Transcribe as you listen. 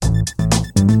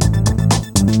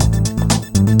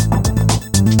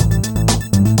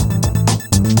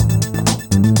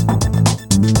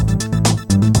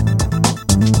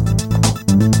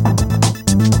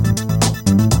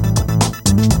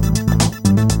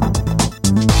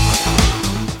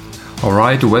All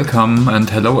right, welcome and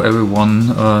hello everyone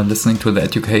listening to the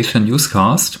Education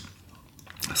Newscast.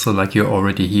 So like you're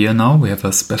already here now, we have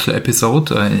a special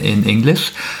episode in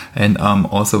English, and I'm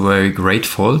also very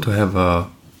grateful to have a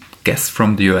guest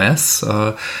from the US.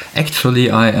 Actually,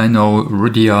 I know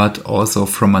Rudyard also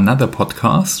from another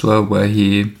podcast where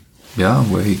he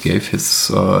gave his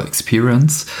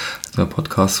experience. The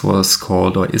podcast was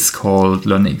called or is called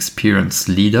Learning Experience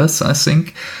Leaders, I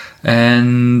think.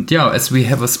 And as we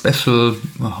have a special,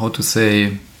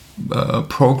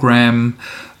 program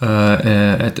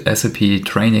at SAP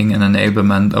Training and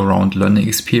Enablement around learning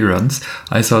experience,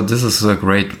 I thought this is a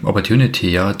great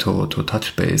opportunity to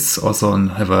touch base also and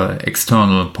have an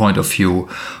external point of view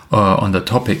on the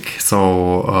topic.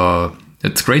 So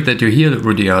it's great that you're here,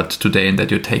 Rudyard, today and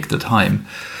that you take the time.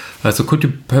 So could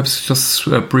you perhaps just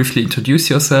briefly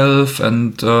introduce yourself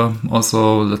and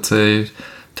also, let's say,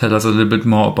 tell us a little bit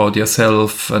more about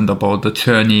yourself and about the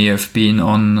journey you've been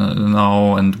on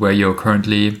now and where you're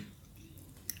currently?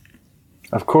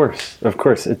 Of course.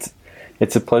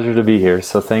 It's a pleasure to be here.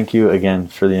 So thank you again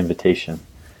for the invitation.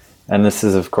 And this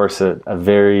is, of course, a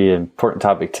very important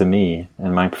topic to me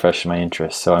and my profession, my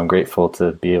interest. So I'm grateful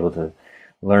to be able to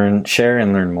share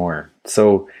and learn more.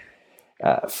 So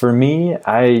for me,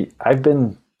 I've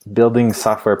been building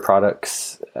software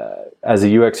products as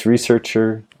a UX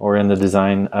researcher or in the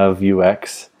design of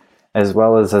UX, as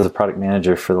well as a product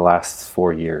manager for the last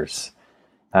 4 years.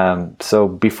 So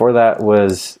before that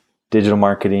was digital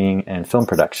marketing and film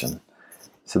production.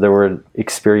 So there were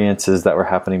experiences that were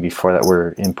happening before that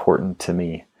were important to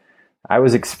me. I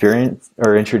was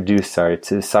introduced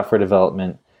to software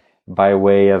development by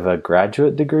way of a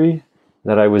graduate degree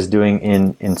that I was doing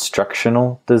in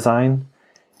instructional design.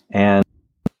 And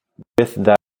with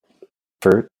that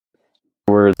effort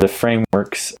were the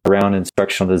frameworks around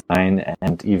instructional design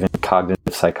and even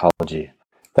cognitive psychology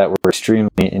that were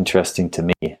extremely interesting to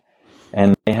me.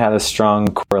 And they had a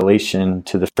strong correlation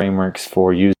to the frameworks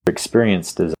for user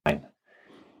experience design.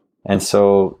 And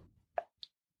so,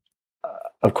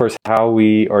 of course, now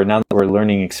that we're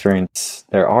learning experience,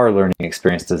 there are learning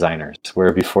experience designers,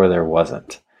 where before there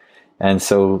wasn't. And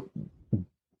so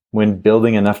when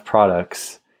building enough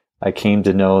products, I came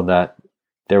to know that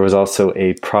there was also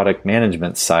a product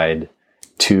management side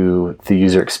to the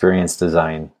user experience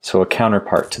design, so a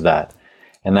counterpart to that.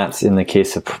 And that's in the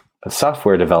case of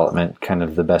software development, kind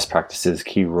of the best practices,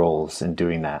 key roles in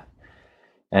doing that.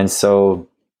 And so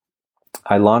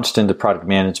I launched into product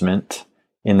management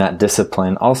in that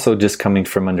discipline, also just coming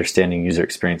from understanding user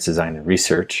experience design and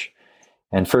research,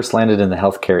 and first landed in the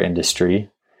healthcare industry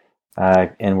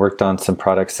and worked on some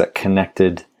products that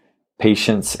connected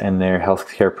patients and their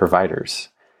healthcare providers.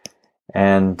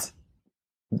 And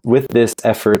with this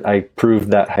effort, I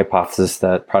proved that hypothesis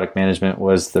that product management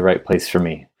was the right place for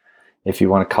me. If you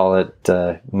want to call it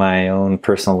my own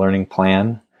personal learning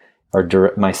plan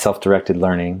or my self-directed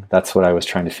learning, that's what I was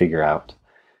trying to figure out.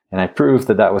 And I proved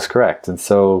that that was correct. And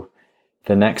so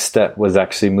the next step was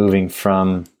actually moving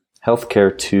from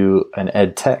healthcare to an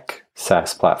ed tech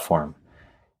SaaS platform.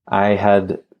 I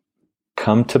had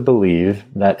come to believe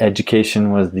that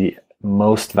education was the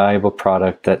most valuable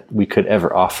product that we could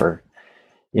ever offer,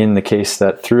 in the case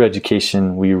that through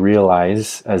education we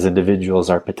realize as individuals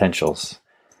our potentials,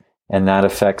 and that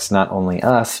affects not only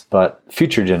us but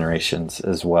future generations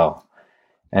as well.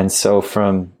 And so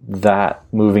from that,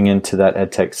 moving into that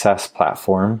EdTech SaaS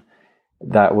platform,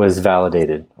 that was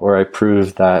validated, or I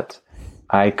proved that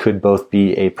I could both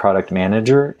be a product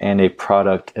manager and a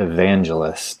product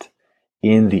evangelist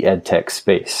in the EdTech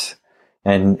space.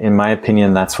 And in my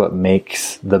opinion, that's what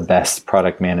makes the best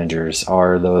product managers,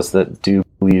 are those that do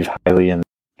believe highly in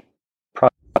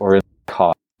product or in the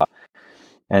cause.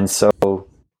 And so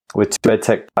with 2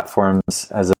 EdTech platforms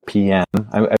as a PM,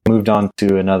 I moved on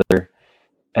to another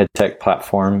EdTech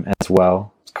platform as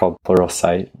well. It's called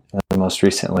Pluralsight, most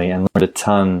recently, and learned a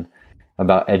ton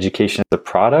about education as a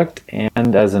product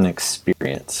and as an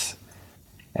experience.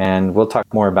 And we'll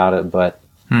talk more about it, but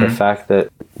the fact that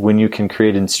when you can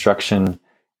create instruction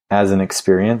as an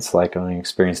experience, like learning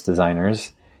experience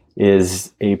designers,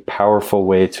 is a powerful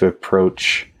way to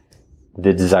approach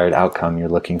the desired outcome you're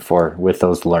looking for with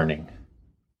those learning.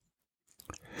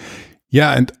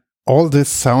 Yeah, and all this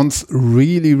sounds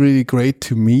really, really great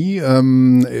to me.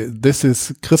 This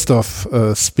is Christoph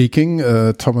speaking,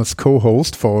 Thomas'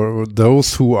 co-host, for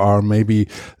those who are maybe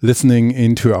listening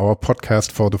into our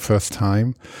podcast for the first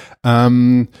time.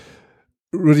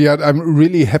 Rudyard, I'm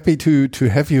really happy to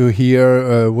have you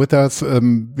here with us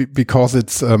because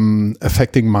it's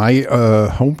affecting my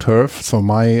home turf, so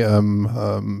my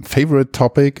favorite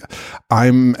topic.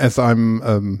 I'm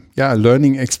a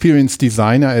learning experience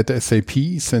designer at SAP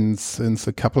since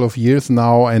a couple of years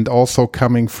now, and also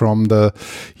coming from the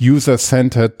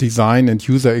user-centered design and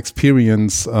user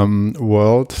experience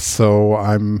world. So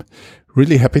I'm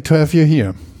really happy to have you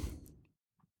here.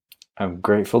 I'm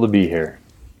grateful to be here.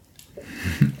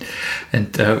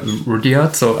 And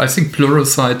Rudyard, so I think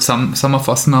Pluralsight, some of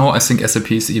us know, I think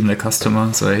SAP is even a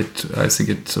customer, so I think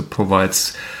it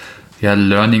provides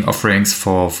learning offerings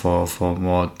for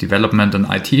more development and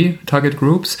IT target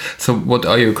groups. So what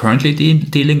are you currently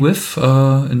dealing with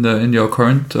in your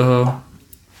current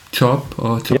job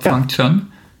or job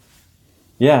function?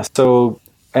 Yeah, so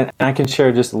and I can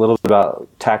share just a little bit about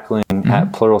tackling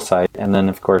at Pluralsight, and then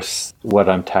of course what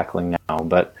I'm tackling now.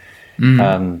 But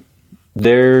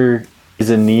there is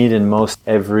a need in most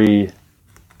every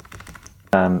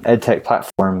EdTech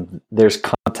platform. There's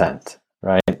content,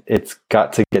 right? It's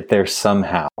got to get there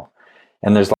somehow.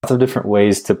 And there's lots of different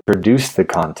ways to produce the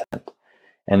content.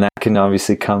 And that can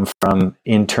obviously come from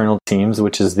internal teams,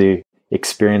 which is the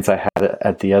experience I had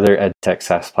at the other EdTech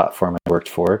SaaS platform I worked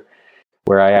for,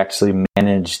 where I actually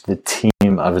managed the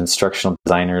team of instructional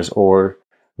designers or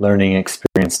learning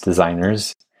experience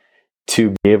designers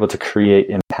to be able to create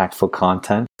impactful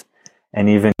content and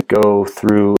even go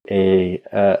through an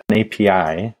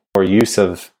API or use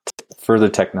of further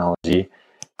technology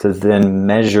to then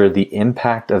measure the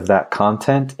impact of that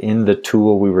content in the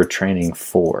tool we were training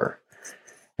for.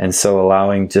 And so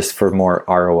allowing just for more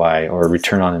ROI or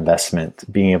return on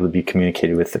investment, being able to be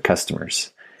communicated with the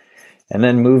customers. And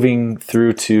then moving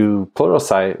through to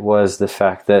Pluralsight was the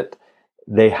fact that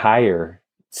they hire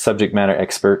subject matter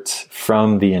experts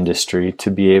from the industry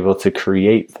to be able to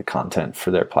create the content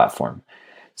for their platform.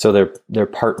 So they're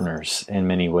partners in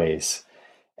many ways.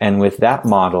 And with that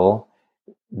model,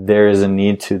 there is a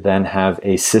need to then have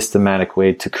a systematic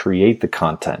way to create the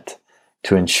content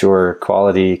to ensure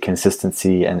quality,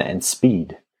 consistency, and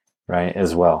speed, right,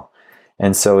 as well.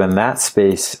 And so in that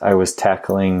space, I was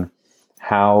tackling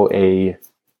how a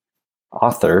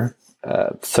author,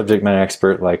 subject matter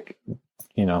expert like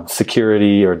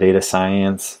security or data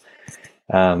science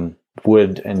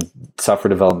would, and software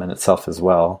development itself as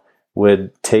well,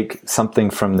 would take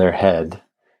something from their head,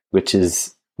 which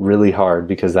is really hard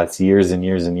because that's years and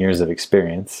years and years of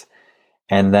experience,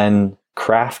 and then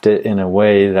craft it in a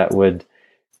way that would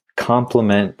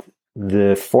complement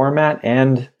the format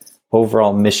and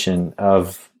overall mission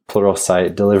of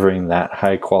Pluralsight, delivering that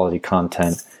high quality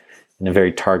content in a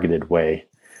very targeted way.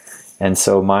 And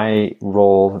so my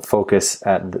focus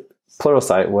at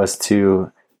Pluralsight was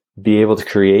to be able to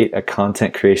create a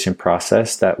content creation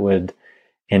process that would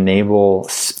enable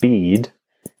speed.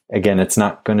 Again, it's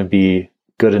not going to be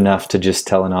good enough to just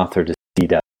tell an author to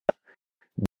speed up.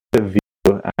 The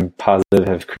view I'm positive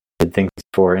have created things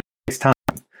before, and it takes time.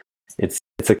 It's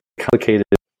a complicated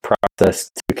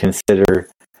process to consider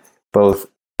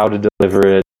both how to deliver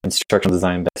it, instructional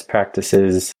design best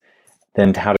practices,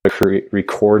 then how to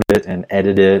record it and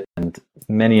edit it, and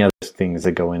many other things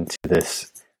that go into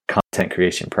this content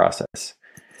creation process.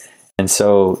 And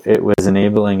so it was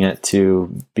enabling it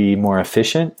to be more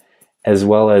efficient as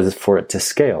well as for it to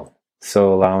scale.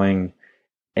 So allowing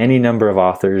any number of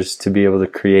authors to be able to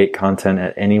create content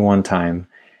at any one time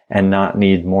and not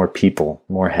need more people,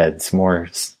 more heads, more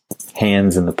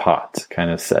hands in the pot, kind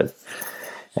of said.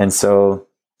 And so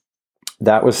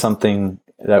that was something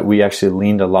that we actually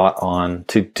leaned a lot on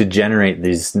to generate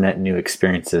these net new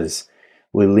experiences.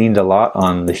 We leaned a lot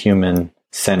on the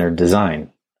human-centered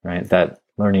design, right? That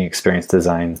learning experience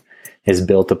design is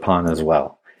built upon as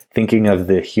well. Thinking of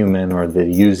the human or the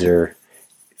user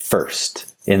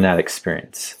first in that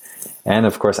experience. And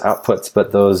of course outputs,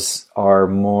 but those are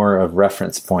more of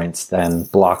reference points than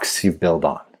blocks you build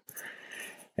on.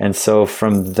 And so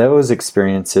from those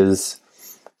experiences,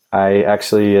 I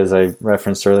actually, as I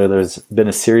referenced earlier, there's been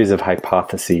a series of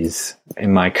hypotheses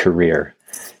in my career.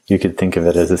 You could think of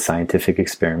it as a scientific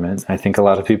experiment. I think a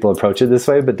lot of people approach it this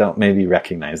way, but don't maybe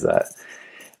recognize that.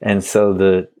 And so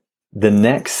the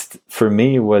next for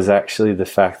me was actually the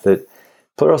fact that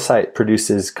Pluralsight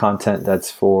produces content that's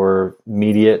for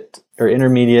immediate or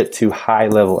intermediate to high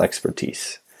level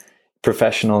expertise.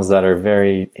 Professionals that are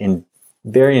very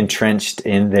entrenched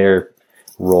in their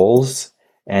roles,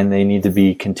 and they need to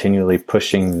be continually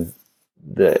pushing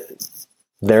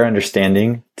their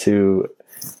understanding to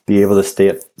be able to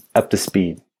stay up to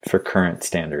speed for current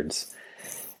standards.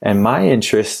 And my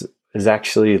interest is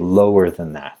actually lower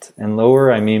than that. And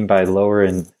lower, I mean by lower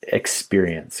in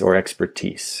experience or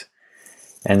expertise.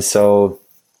 And so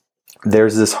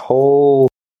there's this whole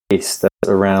space that's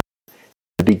around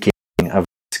the beginning of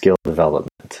skill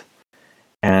development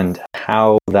and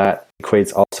how that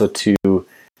equates also to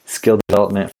skill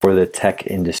development for the tech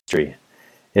industry.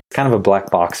 It's kind of a black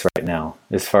box right now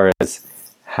as far as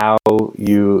how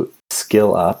you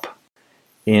skill up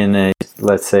in a,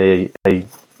 let's say, a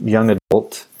young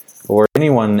adult or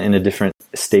anyone in a different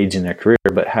stage in their career,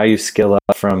 but how you skill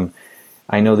up from,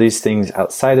 I know these things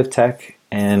outside of tech,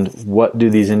 and what do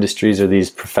these industries or these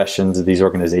professions or these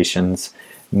organizations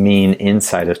mean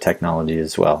inside of technology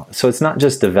as well. So it's not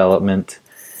just development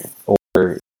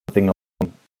or something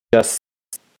just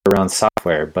around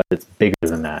software, but it's bigger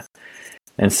than that.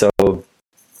 And so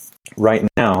right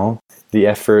now, the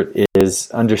effort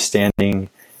is understanding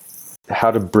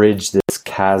how to bridge this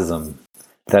chasm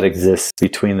that exists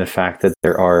between the fact that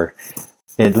there are,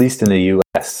 at least in the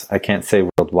US, I can't say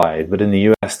worldwide, but in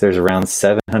the US, there's around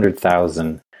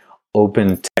 700,000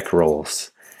 open tech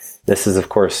roles. This is, of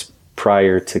course,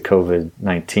 prior to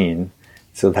COVID-19.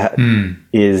 So that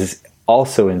is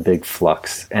also in big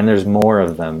flux. And there's more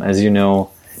of them. As you know,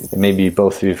 maybe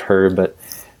both of you have heard, but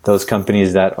those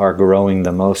companies that are growing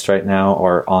the most right now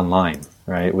are online,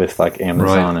 right? With like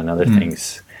Amazon and other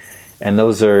things. And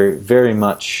those are very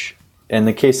much, in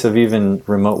the case of even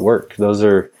remote work, those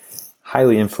are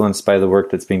highly influenced by the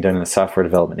work that's being done in the software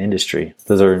development industry.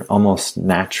 Those are almost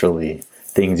naturally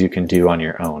things you can do on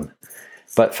your own.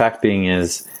 But fact being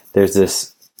is, there's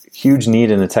this huge need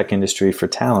in the tech industry for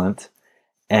talent.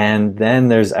 And then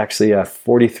there's actually a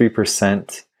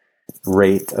 43%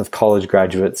 rate of college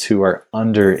graduates who are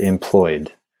underemployed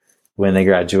when they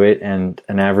graduate, and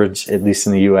an average, at least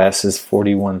in the US, is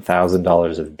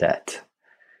 $41,000 of debt.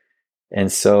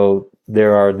 And so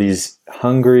there are these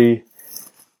hungry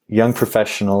young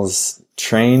professionals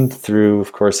trained through,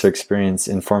 of course, their experience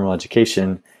in formal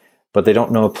education, but they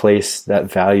don't know a place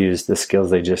that values the skills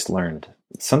they just learned.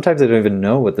 Sometimes they don't even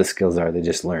know what the skills are they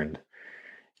just learned.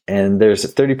 And there's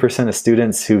 30% of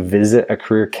students who visit a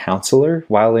career counselor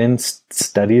while in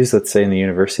studies, let's say in the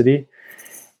university.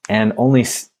 And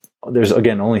there's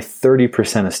only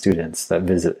 30% of students that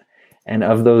visit. And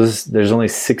of those, there's only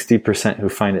 60% who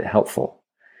find it helpful.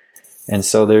 And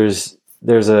so there's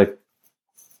an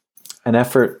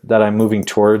effort that I'm moving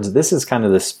towards. This is kind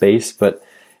of the space, but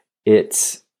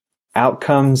it's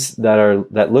outcomes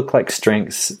that look like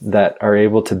strengths that are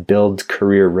able to build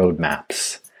career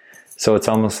roadmaps. So it's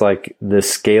almost like the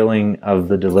scaling of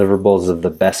the deliverables of the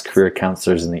best career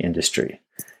counselors in the industry.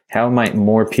 How might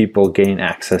more people gain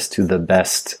access to the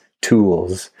best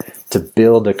tools to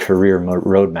build a career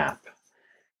roadmap,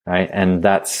 right? And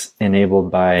that's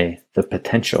enabled by the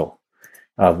potential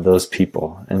of those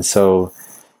people. And so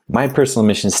my personal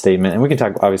mission statement, and we can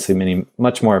talk obviously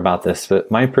much more about this,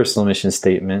 but my personal mission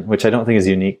statement, which I don't think is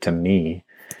unique to me,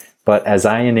 but as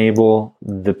I enable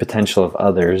the potential of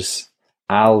others,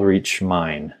 I'll reach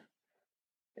mine.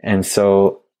 And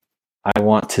so I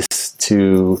want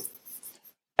to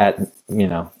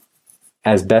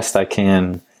as best I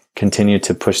can, continue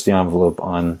to push the envelope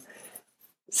on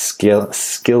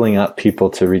skilling up people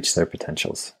to reach their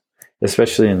potentials,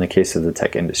 especially in the case of the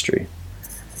tech industry.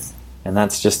 And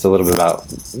that's just a little bit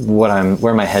about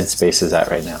where my headspace is at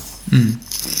right now.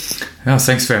 Yeah,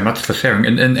 thanks very much for sharing.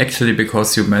 And actually,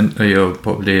 because you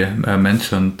probably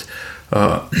mentioned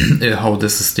how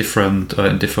this is different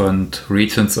in different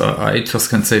regions, I just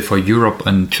can say for Europe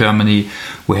and Germany,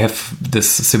 we have this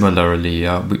similarly.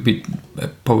 We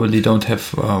probably don't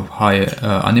have high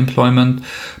unemployment,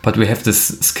 but we have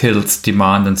this skills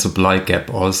demand and supply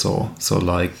gap also. So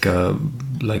like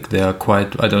there are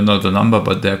quite, I don't know the number,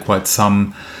 but there are quite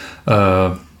some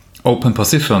open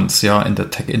positions, in the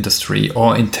tech industry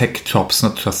or in tech jobs,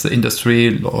 not just the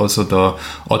industry, also the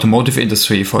automotive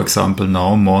industry, for example,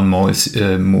 now more and more is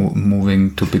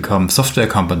moving to become software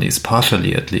companies,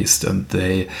 partially at least, and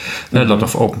there are a lot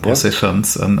of open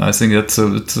positions, and I think that's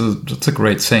a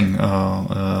great thing.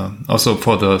 Also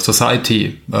for the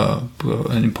society,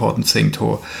 an important thing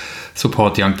to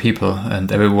support young people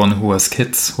and everyone who has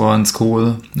kids who are in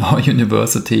school or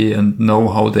university and know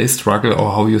how they struggle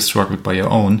or how you struggle by your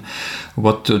own.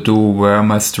 What to do, where are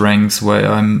my strengths, where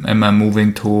am I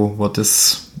moving to, what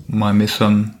is my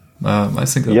mission? I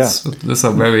think these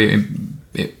are very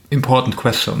important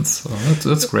questions. So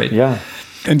that's great. Yeah.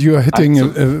 And you are hitting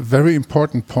a very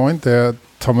important point there,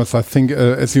 Thomas. I think,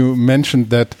 as you mentioned,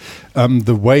 that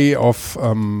the way of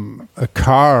a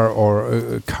car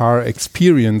or a car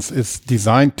experience is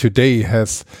designed today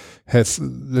has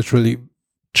literally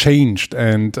changed,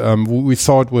 and we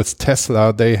saw it with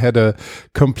Tesla. They had a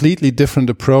completely different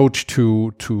approach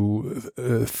to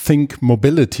think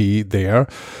mobility there,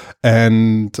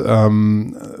 and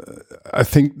I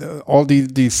think all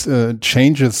these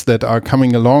changes that are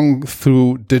coming along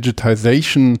through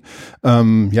digitization,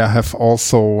 have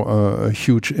also a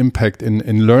huge impact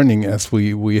in learning, as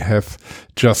we have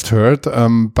just heard.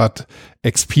 But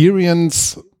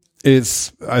experience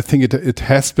is, I think it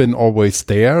has been always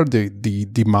there, the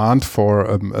demand for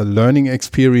a learning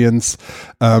experience.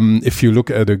 If you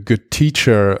look at a good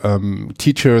teacher,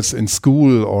 teachers in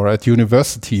school or at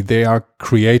university, they are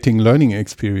creating learning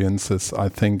experiences, I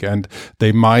think, and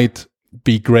they might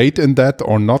be great in that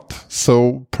or not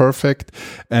so perfect.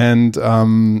 And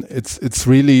it's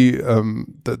really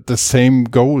the same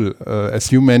goal as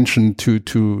you mentioned,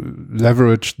 to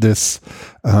leverage this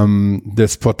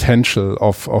potential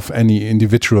of any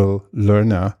individual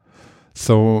learner.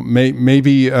 So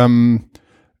maybe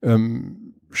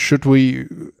should we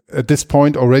at this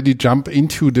point already jump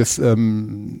into this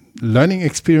learning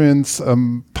experience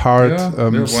part? Why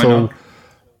not?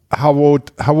 How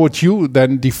would you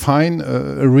then define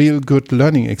a real good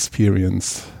learning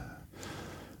experience?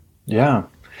 Yeah,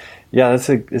 it's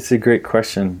a great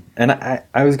question. And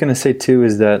I was going to say too,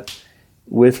 is that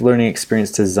with learning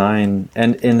experience design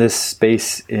and in this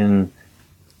space in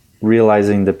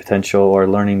realizing the potential or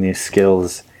learning these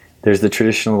skills, there's the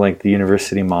traditional, like the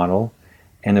university model.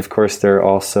 And of course, there are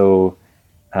also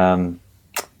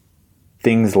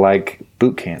things like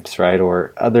boot camps, right?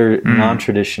 Or other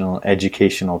non-traditional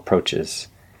educational approaches.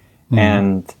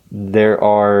 And there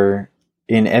are,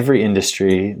 in every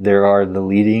industry, there are the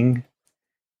leaders,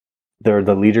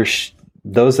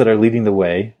 those that are leading the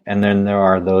way, and then there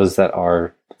are those that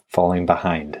are falling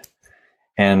behind.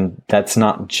 And that's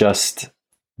not just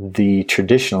the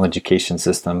traditional education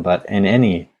system, but in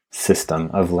any system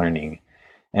of learning.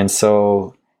 And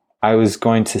so I was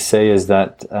going to say is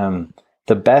that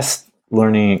the best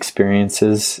learning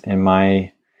experiences in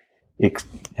my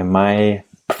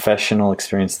professional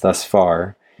experience thus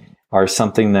far are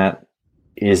something that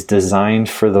is designed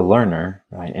for the learner,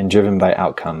 right, and driven by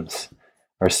outcomes.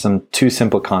 Are some two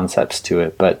simple concepts to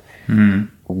it, but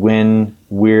when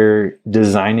we're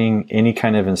designing any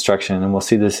kind of instruction, and we'll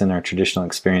see this in our traditional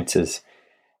experiences,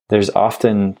 there's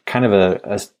often kind of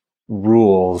a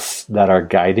rules that are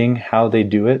guiding how they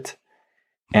do it.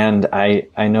 And I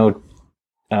know,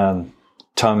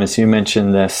 Thomas, you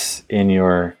mentioned this in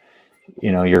your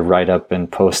write-up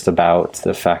and post about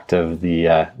the fact of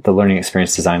the learning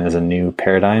experience design as a new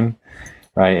paradigm,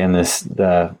 right? And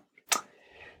the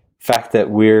fact that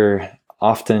we're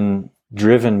often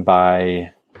driven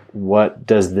by what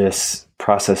does this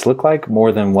process look like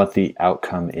more than what the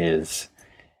outcome is.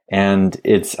 And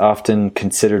it's often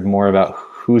considered more about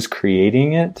who's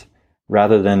creating it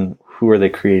rather than who are they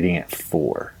creating it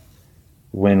for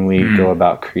when we go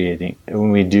about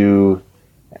when we do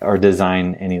or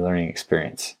design any learning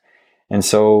experience. And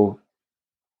so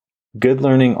good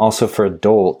learning also for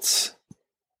adults,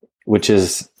 which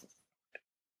is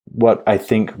what I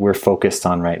think we're focused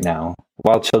on right now.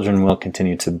 While children will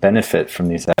continue to benefit from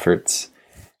these efforts,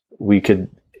 we could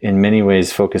in many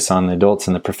ways focus on the adults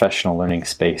in the professional learning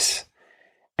space.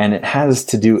 And it has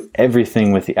to do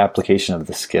everything with the application of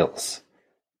the skills.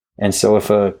 And so if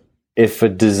a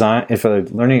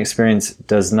learning experience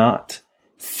does not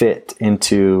fit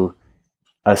into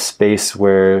a space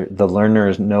where the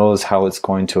learner knows how it's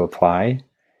going to apply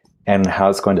and how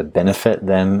it's going to benefit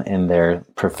them in their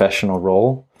professional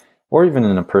role, or even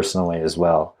in a personal way as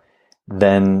well,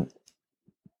 then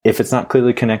if it's not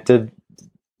clearly connected,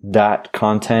 that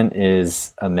content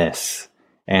is amiss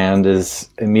and is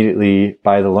immediately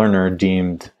by the learner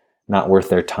deemed not worth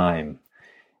their time.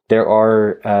 There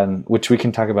are, which we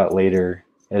can talk about later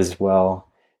as well,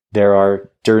 there are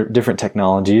different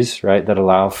technologies, right, that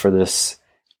allow for this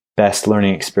best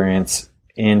learning experience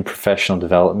in professional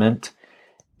development,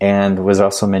 and was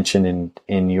also mentioned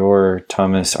in your,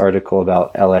 Thomas, article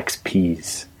about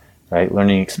LXPs, right,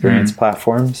 learning experience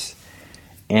platforms.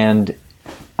 And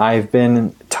I've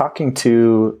been talking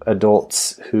to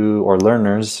adults or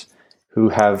learners who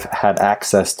have had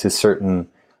access to certain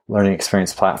learning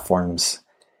experience platforms,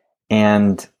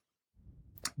 and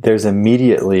there's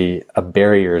immediately a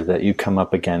barrier that you come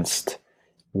up against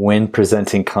when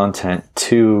presenting content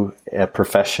to a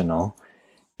professional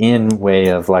in way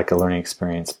of like a learning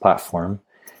experience platform,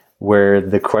 where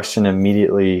the question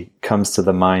immediately comes to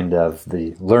the mind of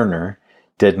the learner: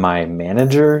 did my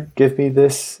manager give me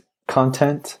this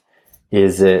content?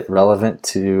 Is it relevant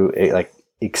to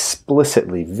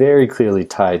explicitly, very clearly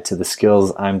tied to the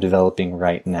skills I'm developing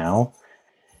right now?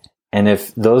 And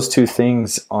if those two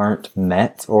things aren't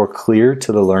met or clear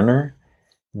to the learner,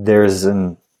 there's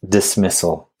a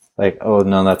dismissal. Like, oh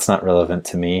no, that's not relevant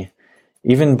to me.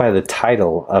 Even by the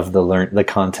title of the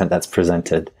content that's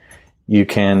presented,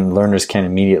 learners can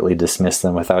immediately dismiss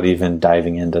them without even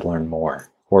diving in to learn more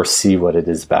or see what it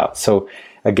is about. So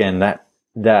again, that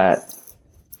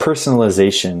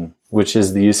personalization, which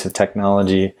is the use of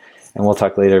technology, and we'll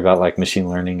talk later about like machine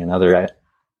learning and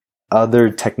other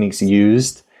techniques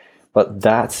used, but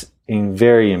that's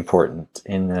very important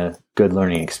in the good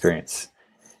learning experience.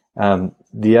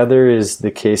 The other is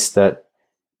the case that,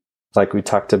 like we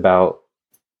talked about,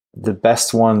 the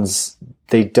best ones,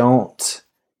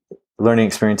 learning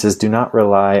experiences do not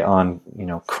rely on,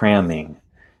 cramming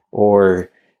or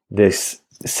this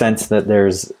sense that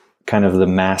there's kind of the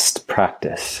massed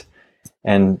practice.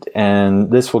 And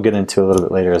this we'll get into a little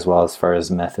bit later as well as far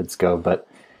as methods go, but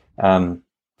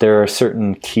there are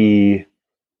certain key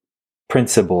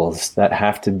principles that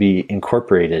have to be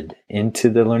incorporated into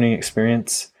the learning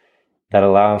experience that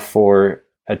allow for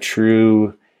a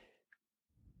true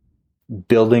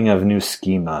building of new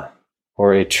schema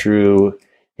or a true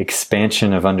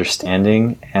expansion of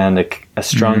understanding and a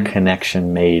strong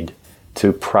connection made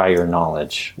to prior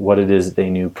knowledge, what it is they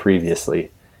knew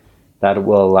previously, that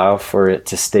will allow for it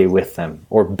to stay with them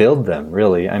or build them,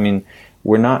 really. I mean,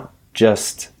 we're not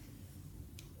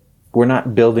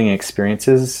building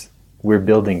experiences, we're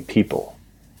building people.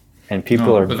 And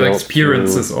people are but built the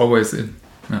experience through... is always in...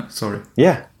 No, sorry.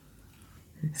 Yeah.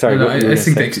 Sorry, no, I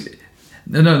think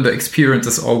the experience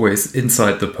is always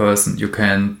inside the person.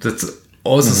 That's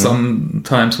also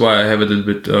sometimes why I have a little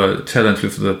bit challenge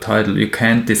with the title. You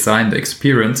can't design the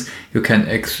experience. You can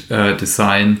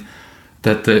design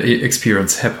that the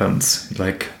experience happens,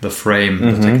 like the frame,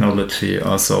 the technology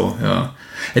also. Yeah.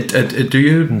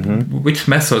 Which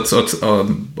methods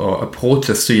or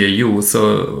approaches do you use?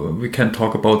 So we can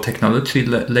talk about technology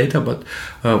later, but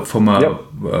from a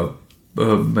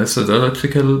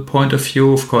methodological point of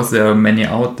view, of course, there are many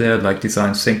out there like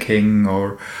design thinking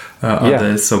or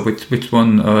others. So which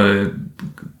one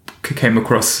came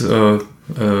across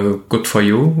good for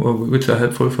you, or which are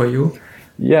helpful for you?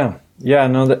 Yeah.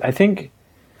 No, I think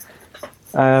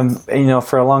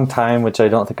for a long time, which I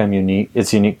don't think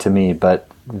it's unique to me, but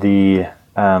the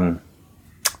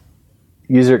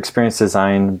user experience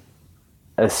design,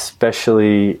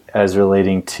 especially as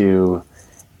relating to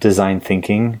design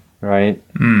thinking, right?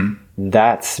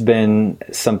 That's been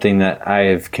something that I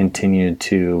have continued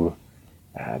to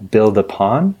build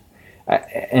upon.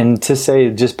 And to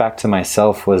say, just back to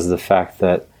myself, was the fact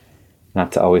that,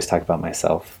 not to always talk about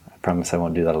myself, I promise I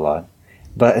won't do that a lot,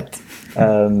 but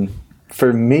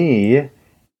for me,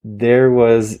 there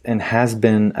was and has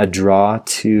been a draw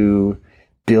to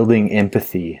building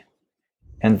empathy.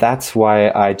 And that's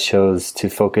why I chose to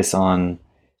focus on,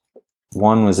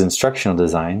 one was instructional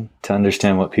design, to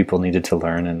understand what people needed to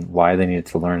learn and why they needed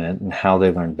to learn it and how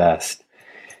they learn best.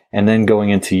 And then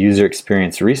going into user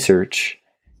experience research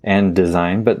and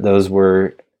design, but those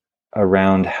were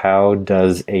around how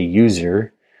does a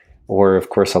user, or of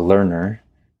course a learner,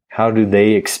 how do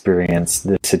they experience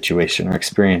the situation or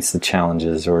experience the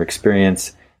challenges or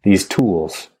experience these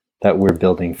tools that we're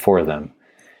building for them.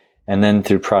 And then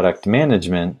through product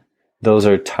management, those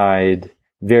are tied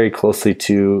very closely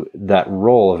to that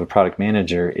role of a product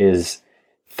manager is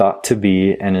thought to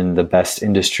be, and in the best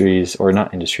industries, or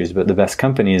not industries, but the best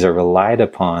companies are relied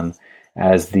upon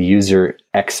as the user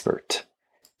expert.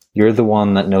 You're the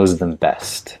one that knows them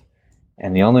best.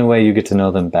 And the only way you get to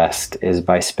know them best is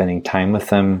by spending time with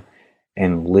them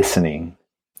and listening,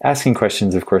 asking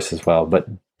questions, of course, as well, but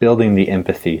building the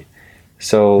empathy.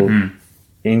 So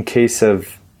in case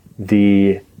of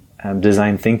the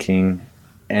design thinking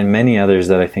and many others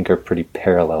that I think are pretty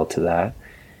parallel to that,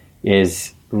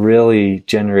 is really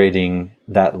generating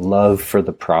that love for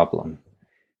the problem,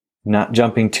 not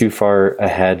jumping too far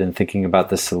ahead and thinking about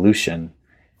the solution,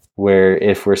 where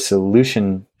if we're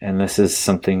solution, and this is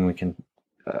something we can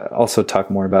also talk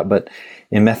more about, but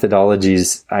in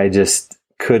methodologies, I just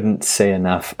couldn't say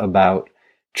enough about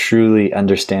truly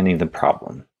understanding the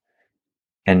problem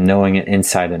and knowing it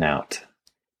inside and out.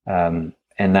 And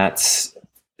that's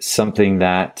something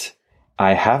that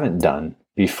I haven't done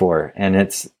before, and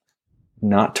it's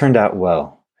not turned out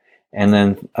well. And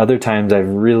then other times I've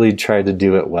really tried to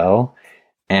do it well,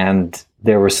 and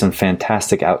there were some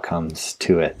fantastic outcomes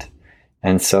to it.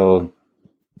 And so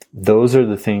those are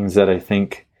the things that I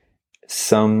think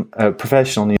some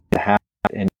professional needs to have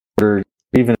in order,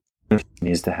 even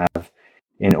needs to have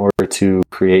in order to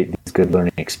create these good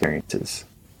learning experiences.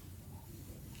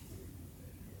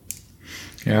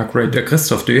 Yeah, great.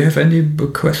 Christoph, do you have any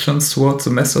questions towards the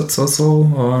methods or so,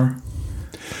 or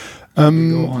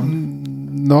go on?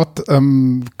 Not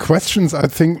questions. I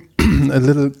think a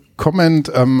little comment.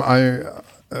 I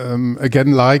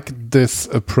again like this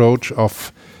approach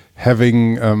of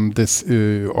having this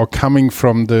or coming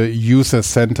from the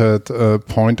user-centered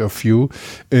point of view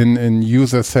in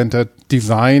user-centered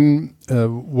design.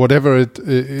 Whatever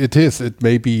it is, it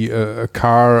may be a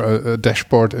car, a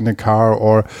dashboard in a car,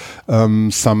 or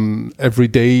some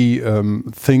everyday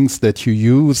things that you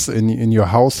use in your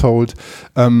household.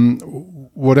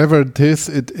 Whatever it is,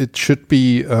 it should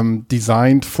be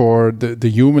designed for the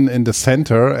human in the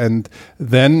center, and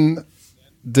then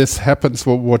this happens.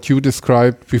 What you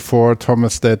described before,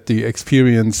 Thomas, that the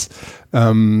experience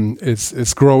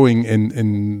is growing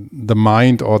in the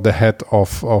mind or the head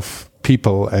of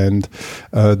people, and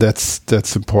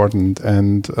that's important.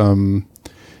 And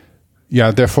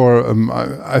therefore,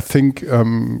 I think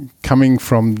coming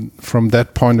from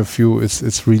that point of view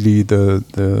is really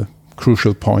the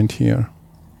crucial point here.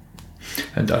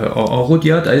 And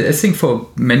Rudyard, I think for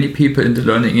many people in the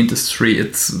learning industry,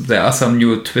 there are some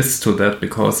new twists to that,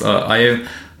 because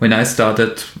when I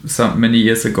started many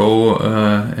years ago,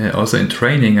 also in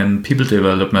training and people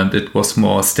development, it was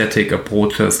more static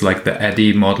approaches like the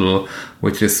ADDIE model,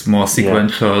 which is more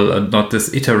sequential and not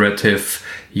this iterative,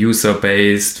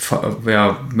 user-based,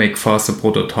 where make faster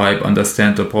prototype,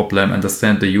 understand the problem,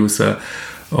 understand the user.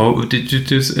 Oh,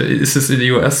 is this in the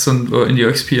US and in your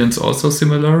experience also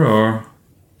similar, or?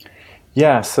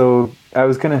 Yeah, so I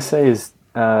was going to say is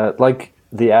like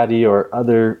the ADDIE or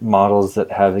other models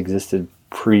that have existed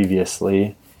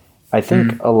previously, I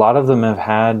think a lot of them have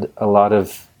had a lot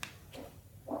of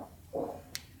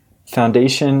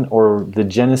foundation, or the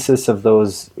genesis of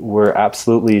those were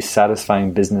absolutely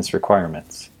satisfying business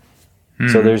requirements.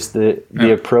 So there's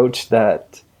the approach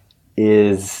that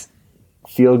is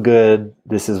feel good,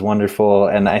 this is wonderful,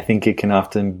 and I think it can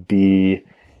often be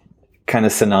kind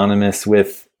of synonymous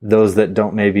with those that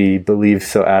don't maybe believe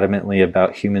so adamantly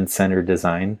about human-centered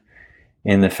design,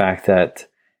 in the fact that,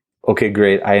 okay,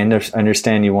 great, I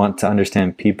understand you want to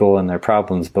understand people and their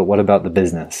problems, but what about the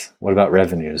business? What about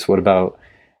revenues? What about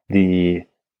the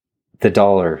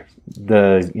dollar?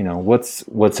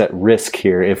 What's at risk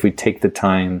here if we take the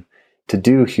time to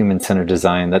do human-centered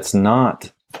design that's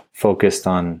not focused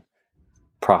on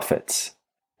profits,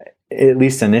 at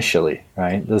least initially,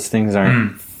 right? Those things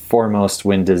aren't foremost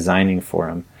when designing for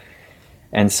them.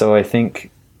 And so I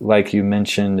think, like you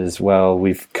mentioned as well,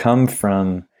 we've come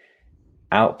from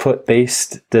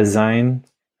output-based design,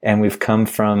 and we've come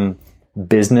from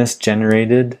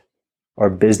business-generated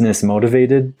or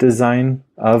business-motivated design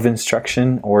of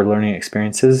instruction or learning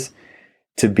experiences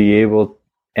to be able,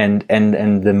 and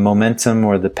the momentum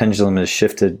or the pendulum has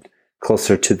shifted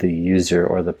closer to the user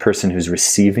or the person who's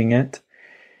receiving it.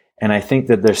 And I think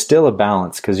that there's still a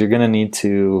balance, because you're going to need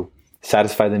to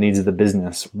satisfy the needs of the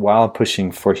business while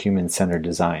pushing for human-centered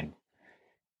design.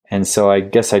 And so I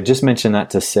guess I just mentioned that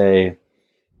to say,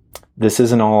 this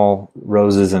isn't all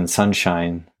roses and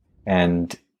sunshine,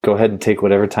 and go ahead and take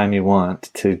whatever time you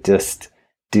want to just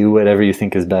do whatever you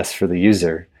think is best for the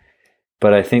user.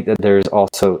 But I think that there's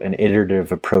also an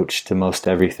iterative approach to most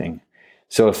everything.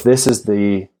 So if this is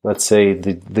let's say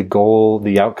the goal,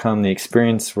 the outcome, the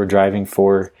experience we're driving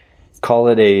for, call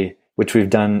it which we've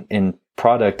done in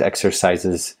product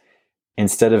exercises,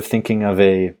 instead of thinking of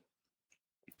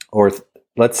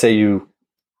let's say you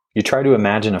try to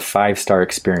imagine a 5-star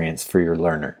experience for your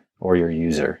learner or your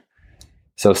user.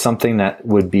 So something that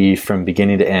would be from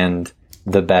beginning to end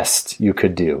the best you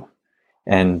could do.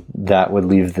 And that would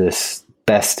leave this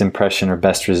best impression or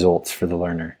best results for the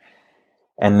learner.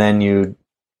 And then you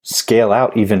scale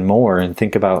out even more and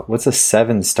think about, what's a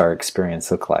 7-star experience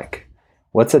look like?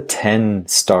 What's a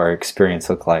 10-star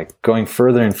experience look like? Going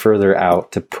further and further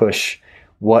out to push,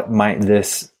 what might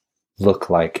this look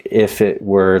like if it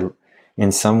were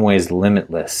in some ways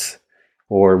limitless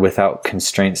or without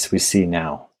constraints we see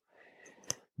now?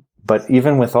 But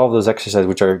even with all those exercises,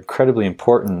 which are incredibly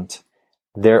important,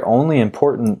 they're only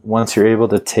important once you're able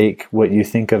to take what you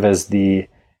think of as the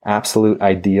absolute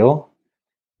ideal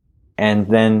and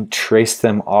then trace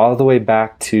them all the way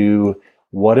back to,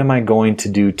 what am I going to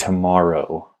do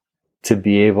tomorrow to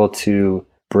be able to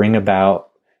bring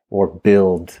about or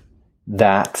build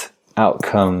that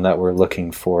outcome that we're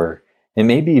looking for, and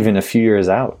maybe even a few years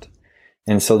out.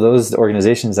 And so those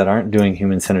organizations that aren't doing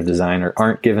human-centered design or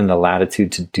aren't given the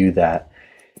latitude to do that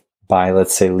by,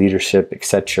 let's say, leadership,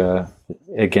 etc.,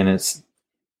 again, it's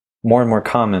more and more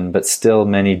common, but still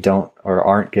many don't or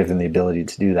aren't given the ability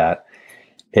to do that.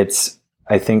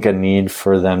 I think, a need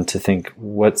for them to think,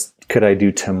 what could I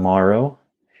do tomorrow?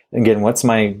 Again, what's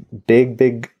my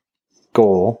big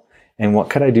goal, and what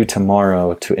could I do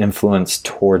tomorrow to influence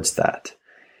towards that?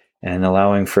 And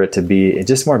allowing for it to be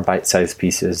just more bite-sized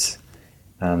pieces.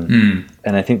 And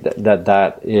I think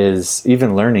that is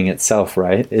even learning itself,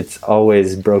 right? It's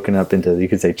always broken up into, you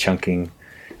could say, chunking,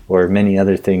 or many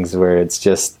other things where it's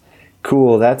just,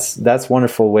 cool, that's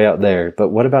wonderful way out there, but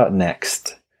what about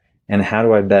next? And how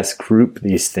do I best group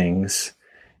these things?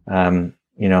 No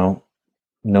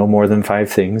more than 5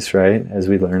 things, right? As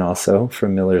we learn also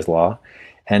from Miller's Law,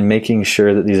 and making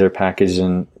sure that these are packaged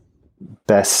in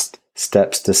best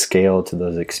steps to scale to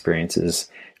those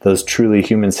experiences, those truly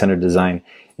human-centered design.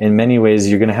 In many ways,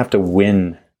 you're going to have to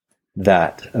win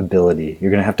that ability.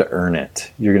 You're going to have to earn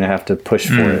it. You're going to have to push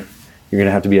for it. You're going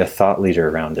to have to be a thought leader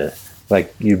around it,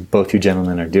 like both you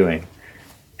gentlemen are doing.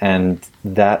 And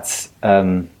that's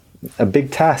a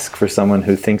big task for someone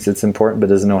who thinks it's important but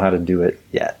doesn't know how to do it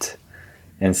yet.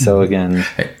 And so again,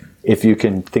 if you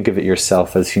can think of it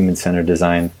yourself as human-centered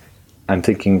design, I'm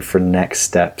thinking for next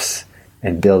steps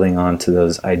and building on to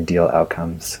those ideal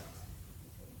outcomes.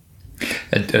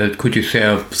 And could you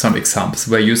share some examples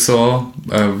where you saw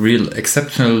a real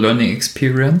exceptional learning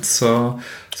experience? So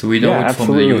we know it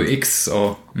absolutely. From the UX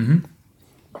or...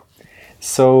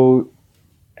 So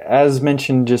as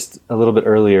mentioned just a little bit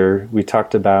earlier, we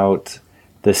talked about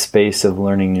the space of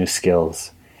learning new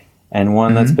skills. And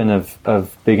one that's been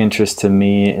of big interest to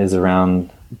me is around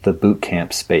the boot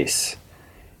camp space.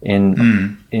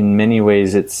 In many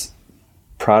ways, it's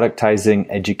productizing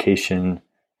education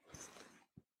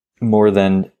more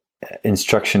than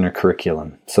instruction or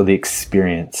curriculum. So the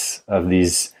experience of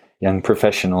these young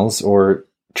professionals or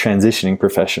transitioning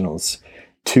professionals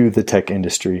to the tech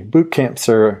industry. Boot camps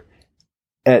are,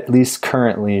 at least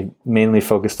currently, mainly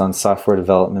focused on software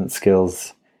development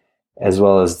skills, as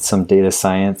well as some data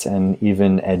science and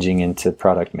even edging into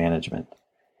product management.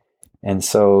 And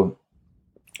so,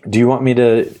 do you want me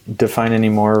to define any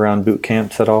more around boot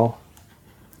camps at all?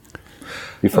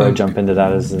 Before I jump into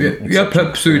that as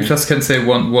perhaps you just can say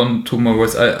one, 2 more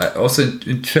words. I also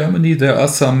in Germany there are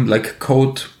some like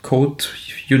code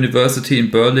university in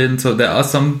Berlin, so there are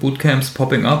some boot camps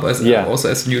popping up also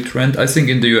as a new trend. I think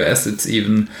in the US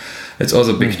it's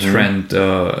also a big trend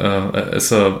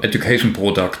as a education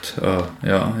product.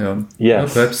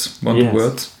 Yes. Perhaps 1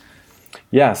 word.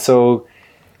 Yeah. So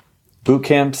boot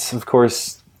camps, of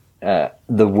course,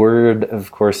 the word, of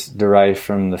course, derived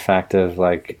from the fact of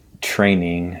like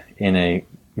training in a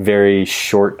very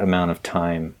short amount of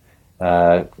time,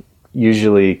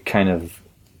 usually kind of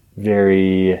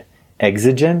very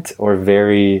exigent or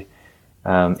very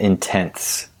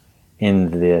intense. In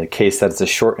the case that it's a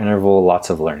short interval, lots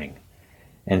of learning.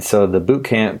 And so the boot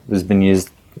camp has been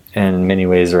used in many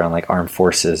ways around like armed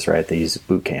forces, right? They use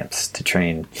boot camps to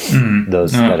train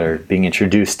those that are being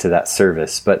introduced to that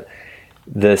service. But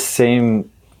the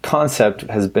same concept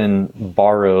has been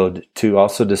borrowed to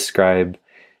also describe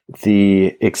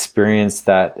the experience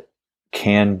that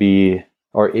can be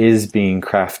or is being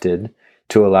crafted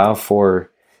to allow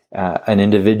for an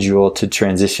individual to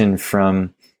transition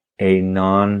from a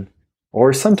non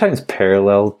or sometimes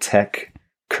parallel tech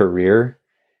career,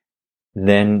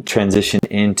 then transition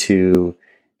into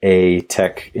a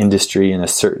tech industry in a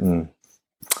certain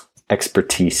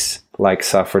expertise like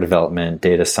software development,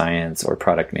 data science, or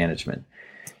product management.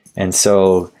 And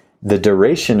so the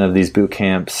duration of these boot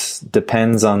camps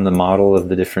depends on the model of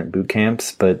the different boot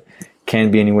camps, but can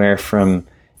be anywhere from,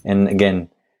 and again,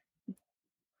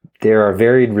 there are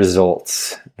varied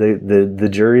results. The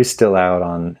jury's still out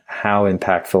on how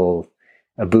impactful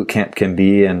a boot camp can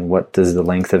be and what does the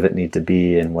length of it need to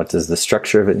be and what does the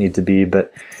structure of it need to be.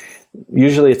 But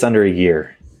usually it's under a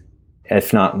year,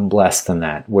 if not less than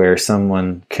that, where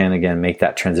someone can, again, make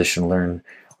that transition, learn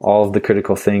all of the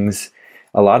critical things.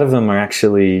 A lot of them are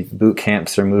actually, boot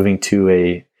camps are moving to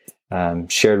a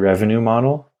shared revenue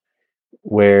model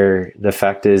where the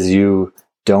fact is you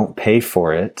don't pay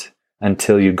for it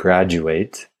until you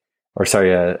graduate, or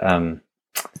sorry,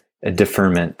 a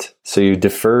deferment. So you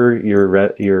defer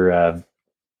the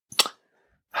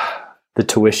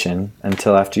tuition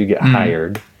until after you get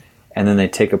hired, and then they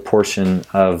take a portion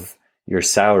of your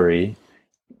salary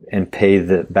and pay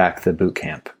back the boot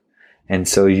camp. And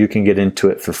so you can get into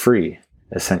it for free,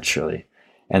 essentially.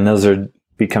 And those are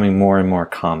becoming more and more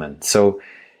common. So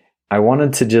I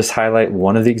wanted to just highlight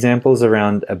one of the examples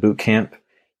around a boot camp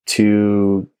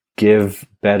to give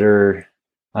better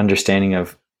understanding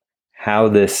of how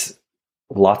this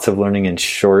lots of learning in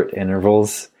short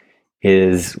intervals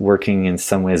is working in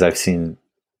some ways I've seen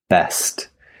best.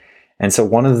 And so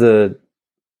one of the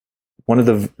one of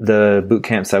the boot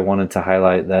camps I wanted to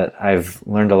highlight that I've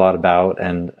learned a lot about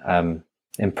and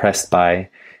impressed by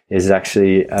is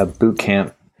actually a boot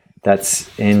camp that's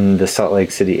in the Salt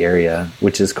Lake City area,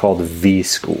 which is called V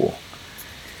School.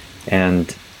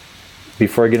 And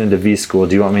before I get into V School,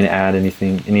 do you want me to add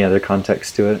any other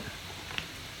context to it?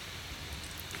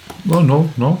 Well, no.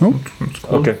 It's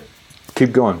cool. Okay,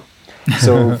 keep going.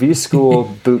 So V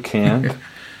School Boot Camp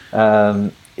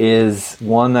is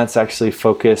one that's actually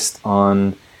focused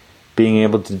on being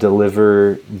able to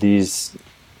deliver these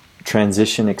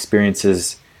transition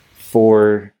experiences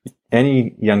for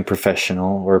any young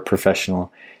professional or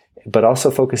professional, but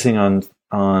also focusing on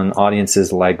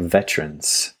audiences like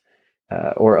veterans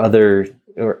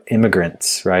or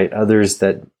immigrants, right? Others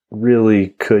that really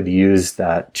could use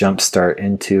that jumpstart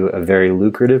into a very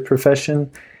lucrative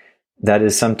profession that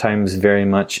is sometimes very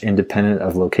much independent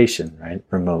of location, right?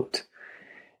 Remote.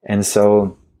 And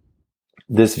so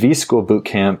this V School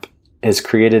Bootcamp has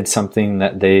created something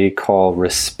that they call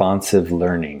responsive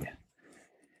learning.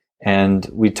 And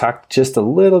we talked just a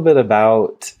little bit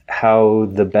about how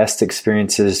the best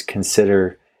experiences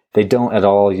they don't at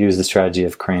all use the strategy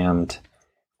of crammed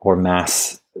or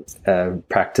mass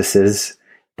practices,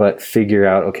 but figure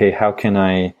out, okay, how can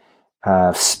I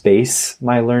space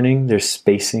my learning? There's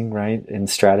spacing, right, in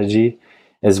strategy,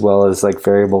 as well as like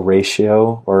variable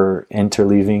ratio or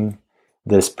interleaving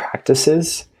this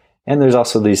practices. And there's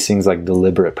also these things like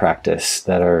deliberate practice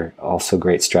that are also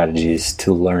great strategies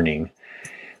to learning.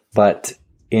 But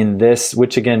in this,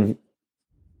 which again,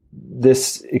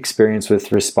 this experience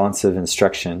with responsive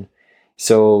instruction.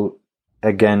 So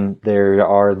again, there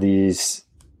are these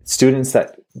students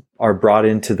that are brought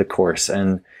into the course,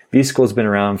 and V School has been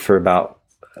around for about,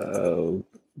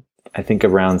 I think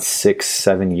around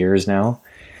 6-7 years now,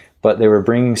 but they were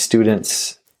bringing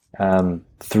students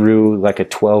through like a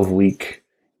 12-week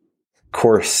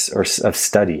course of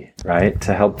study, right,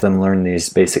 to help them learn these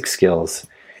basic skills,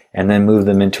 and then move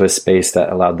them into a space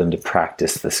that allowed them to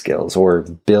practice the skills or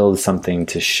build something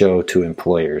to show to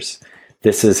employers.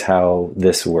 This is how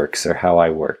this works, or how I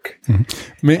work.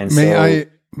 Mm-hmm. May I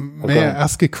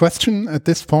ask a question at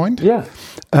this point? Yeah.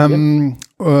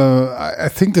 I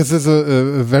think this is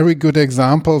a very good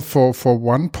example for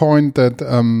one point that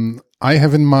I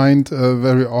have in mind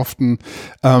very often.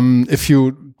 If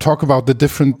you talk about the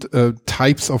different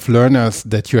types of learners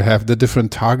that you have, the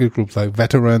different target groups like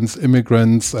veterans,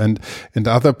 immigrants, and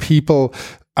other people,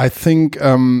 I think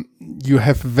you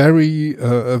have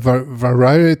a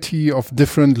variety of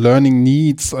different learning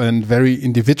needs and very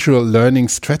individual learning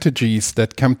strategies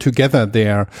that come together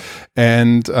there.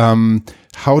 And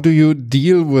how do you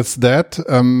deal with that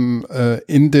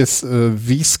in this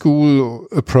V School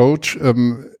approach?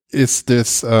 Is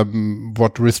this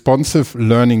what responsive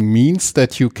learning means,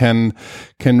 that you can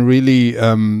really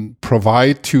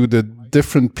provide to the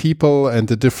different people and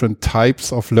the different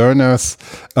types of learners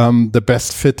the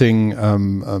best fitting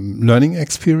learning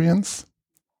experience?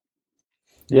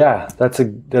 Yeah, that's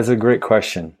a great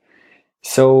question.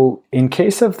 So in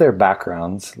case of their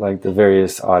backgrounds, like the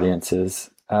various audiences,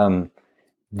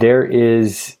 there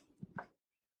is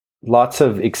lots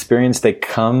of experience they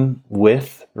come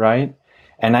with, right?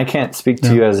 And I can't speak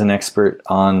to you as an expert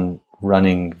on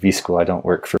running V School. I don't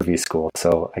work for V School,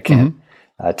 so I can't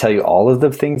tell you all of the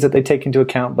things that they take into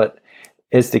account. But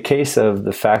it's the case of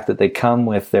the fact that they come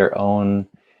with their own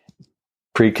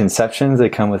preconceptions, they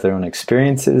come with their own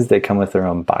experiences, they come with their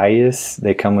own bias,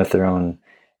 they come with their own,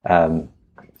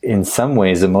 in some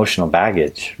ways, emotional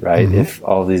baggage, right? Mm-hmm. If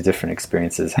all these different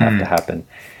experiences have to happen.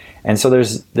 And so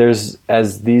there's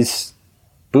as these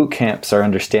boot camps are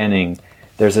understanding,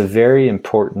 there's a very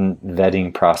important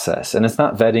vetting process. And it's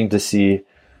not vetting to see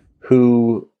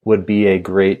who would be a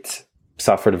great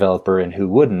software developer and who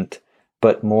wouldn't,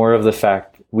 but more of the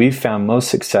fact we've found most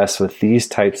success with these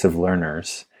types of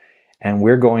learners. And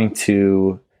we're going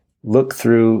to look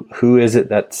through who is it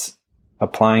that's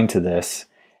applying to this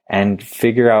and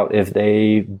figure out if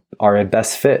they are a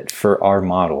best fit for our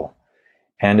model.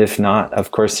 And if not, of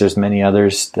course, there's many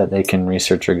others that they can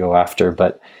research or go after,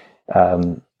 but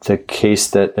the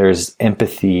case that there's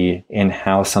empathy in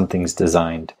how something's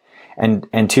designed.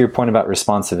 And to your point about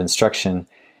responsive instruction,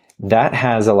 that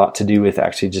has a lot to do with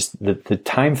actually just the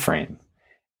time frame.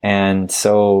 And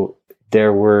so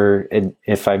there were,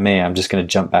 if I may, I'm just going to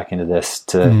jump back into this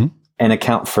to and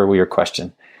account for your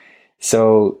question.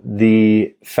 So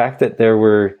the fact that there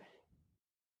were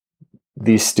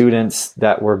these students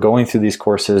that were going through these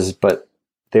courses, but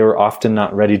they were often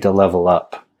not ready to level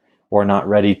up or not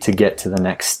ready to get to the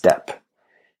next step.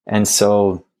 And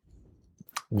so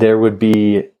there would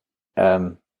be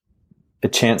a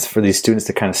chance for these students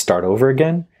to kind of start over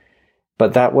again.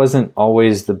 But that wasn't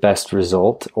always the best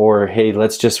result. Or, hey,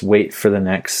 let's just wait for the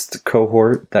next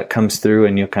cohort that comes through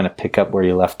and you'll kind of pick up where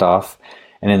you left off.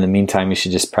 And in the meantime, you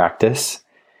should just practice.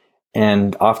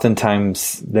 And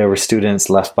oftentimes there were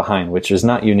students left behind, which is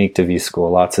not unique to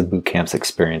V-School. Lots of boot camps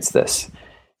experience this.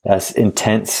 That's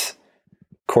intense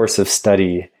course of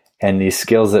study and these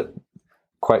skills that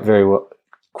quite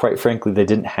frankly, they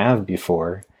didn't have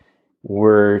before they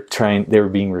were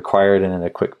being required and at a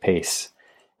quick pace.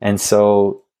 And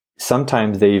so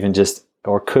sometimes they even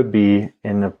could be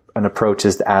an approach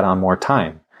is to add on more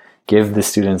time. Give the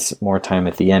students more time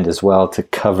at the end as well to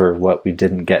cover what we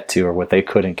didn't get to or what they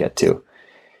couldn't get to.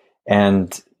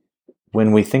 And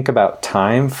when we think about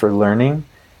time for learning,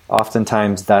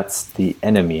 oftentimes that's the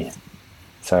enemy.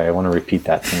 Sorry, I want to repeat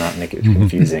that to not make it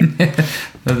confusing.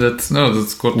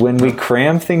 That's good. When we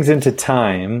cram things into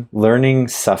time, learning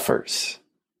suffers.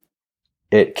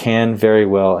 It can very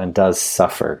well and does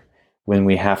suffer when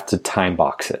we have to time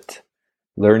box it.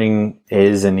 Learning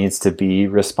is and needs to be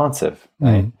responsive,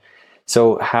 right? Mm.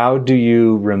 So how do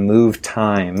you remove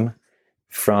time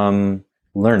from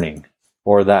learning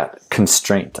or that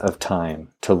constraint of time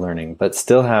to learning, but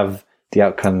still have the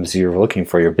outcomes you're looking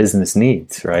for, your business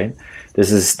needs, right?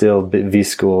 This is still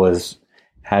V-School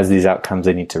has these outcomes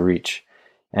they need to reach.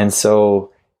 And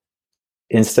so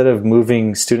instead of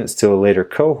moving students to a later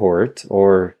cohort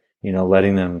or,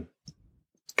 letting them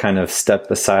kind of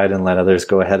step aside and let others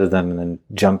go ahead of them and then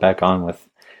jump back on with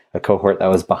a cohort that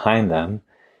was behind them,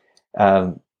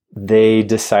 they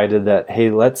decided that,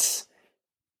 hey, let's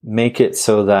make it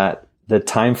so that the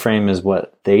time frame is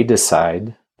what they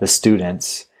decide, the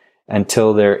students,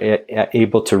 until they're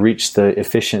able to reach the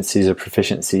efficiencies or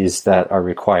proficiencies that are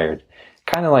required.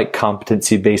 Kind of like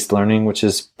competency-based learning, which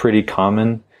is pretty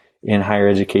common in higher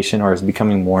education or is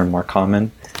becoming more and more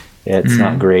common. It's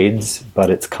not grades, but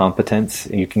it's competence.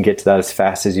 You can get to that as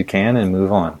fast as you can and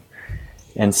move on.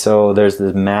 And so there's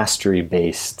the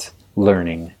mastery-based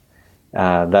learning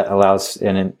that allows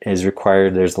and it is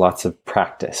required. There's lots of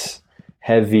practice,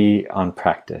 heavy on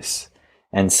practice.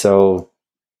 And so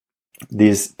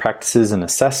these practices and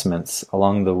assessments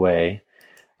along the way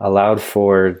allowed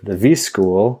for the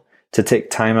V-School to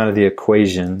take time out of the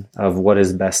equation of what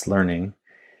is best learning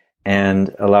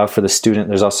and allow for the student.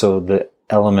 There's also the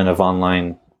element of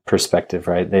online perspective,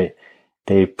 right?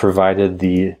 They provided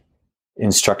the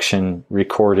instruction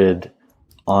recorded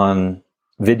on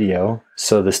video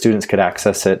so the students could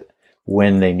access it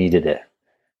when they needed it,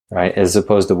 right? As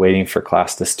opposed to waiting for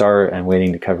class to start and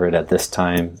waiting to cover it at this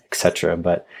time, etc.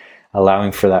 But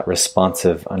allowing for that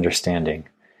responsive understanding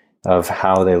of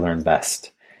how they learn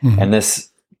best. Mm-hmm. And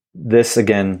this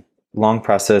again, long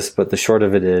process, but the short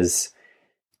of it is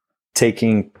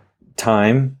taking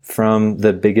time from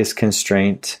the biggest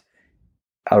constraint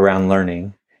around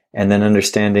learning and then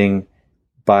understanding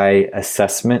by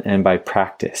assessment and by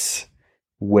practice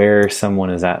where someone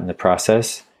is at in the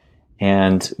process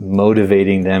and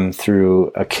motivating them through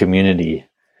a community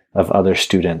of other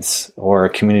students or a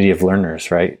community of learners,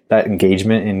 right? That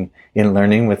engagement in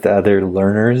learning with the other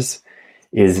learners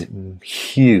is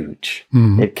huge.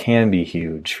 Mm-hmm. It can be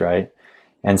huge, right?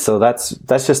 And so that's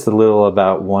just a little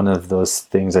about one of those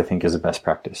things I think is a best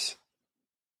practice.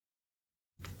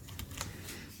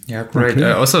 Yeah, great. Okay.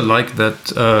 I also like that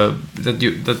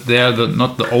that they are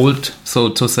not the old, so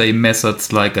to say,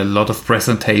 methods like a lot of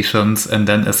presentations and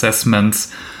then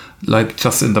assessments like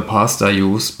just in the past are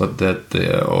used, but that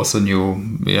there are also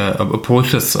new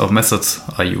approaches or methods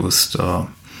are used. Yeah.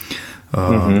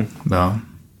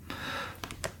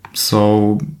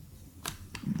 So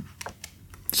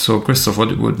Christoph, what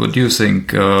do you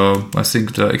think? I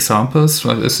think the examples.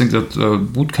 I think that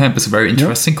bootcamp is a very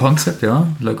interesting concept.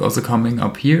 Yeah, like also coming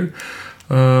up here.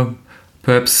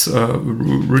 Perhaps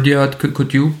Rudyard,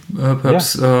 could you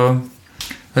perhaps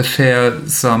share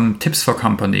some tips for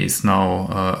companies now?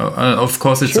 Of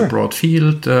course, it's a broad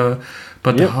field,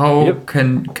 but how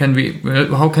can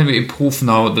we improve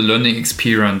now the learning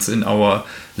experience in our,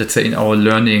 let's say, in our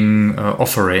learning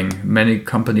offering? Many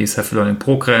companies have learning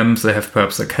programs. They have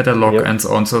perhaps a catalog and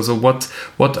so on. So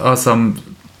what are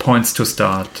some points to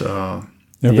start?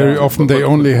 Very often they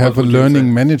only have a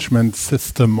learning management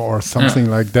system or something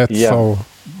like that. Yeah. So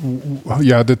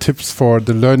the tips for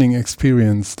the learning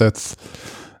experience. That's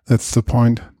the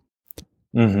point.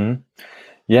 Mm-hmm.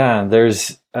 Yeah,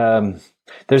 there's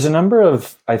a number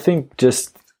of, I think,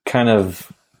 just kind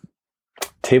of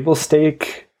table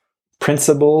stake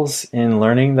principles in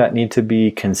learning that need to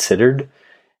be considered.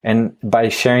 And by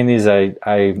sharing these,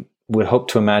 I would hope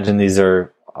to imagine these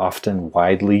are often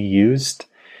widely used.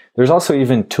 there's also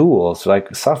even tools,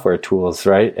 like software tools,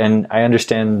 right? And I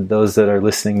understand those that are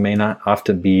listening may not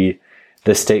often be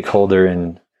the stakeholder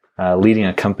in leading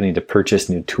a company to purchase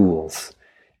new tools.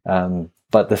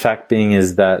 But the fact being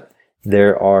is that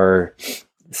there are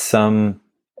some,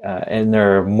 and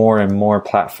there are more and more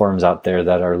platforms out there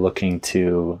that are looking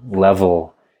to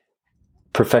level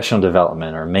professional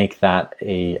development or make that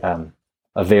a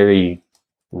very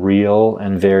real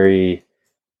and very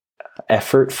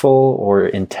effortful or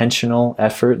intentional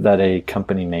effort that a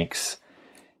company makes.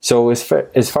 So as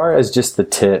far as just the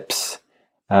tips,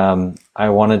 I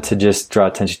wanted to just draw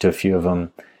attention to a few of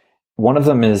them. One of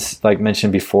them is, like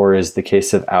mentioned before, is the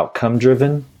case of outcome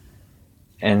driven.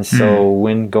 And so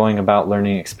when going about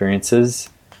learning experiences,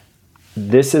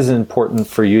 this is important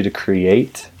for you to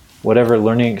create whatever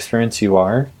learning experience you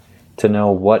are, to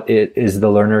know what it is the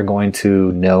learner going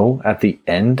to know at the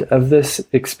end of this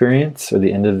experience or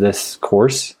the end of this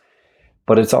course.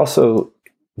 But it's also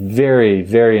very,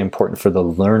 very important for the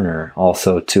learner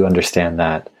also to understand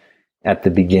that at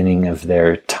the beginning of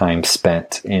their time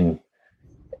spent in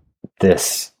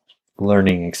this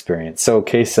learning experience. So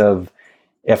case of,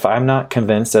 if I'm not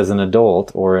convinced as an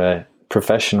adult or a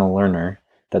professional learner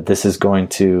that this is going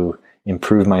to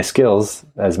improve my skills,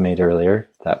 as made earlier,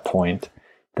 that point,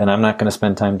 then I'm not going to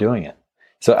spend time doing it.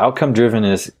 So outcome driven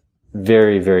is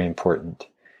very, very important.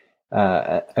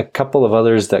 A couple of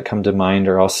others that come to mind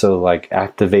are also like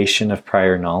activation of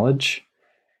prior knowledge.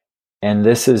 And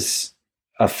this is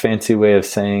a fancy way of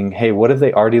saying, hey, what have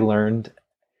they already learned?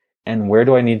 And where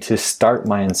do I need to start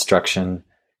my instruction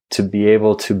to be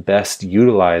able to best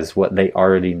utilize what they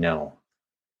already know?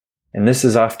 And this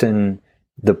is often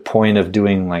the point of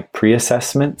doing like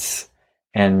pre-assessments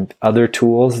and other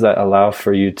tools that allow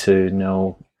for you to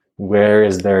know where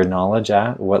is their knowledge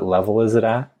at, what level is it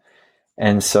at.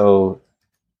 And so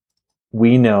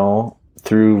we know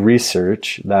through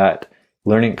research that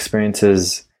learning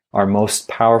experiences are most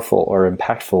powerful or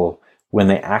impactful when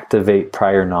they activate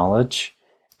prior knowledge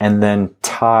and then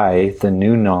tie the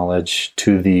new knowledge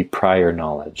to the prior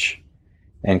knowledge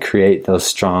and create those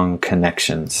strong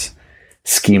connections.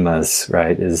 Schemas,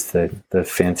 right, is the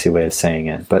fancy way of saying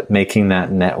it, but making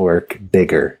that network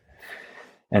bigger.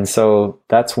 And so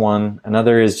that's one.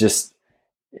 Another is just,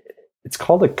 it's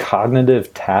called a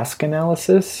cognitive task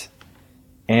analysis.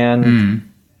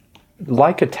 And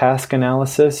like a task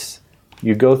analysis,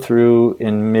 you go through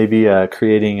in maybe a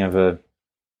creating of a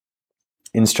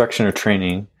instruction or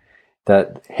training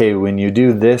that, hey, when you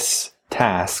do this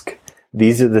task,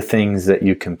 these are the things that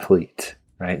you complete,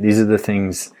 right? These are the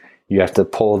things you have to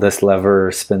pull this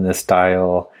lever, spin this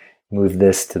dial, move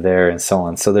this to there, and so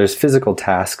on. So there's physical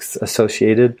tasks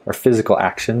associated, or physical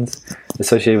actions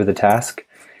associated with the task,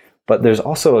 but there's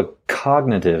also a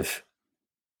cognitive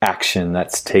action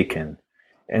that's taken.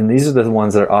 And these are the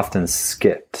ones that are often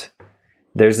skipped.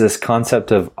 There's this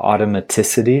concept of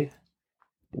automaticity,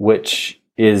 which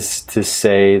is to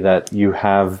say that you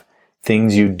have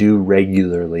things you do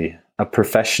regularly. A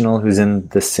professional who's in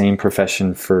the same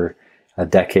profession for a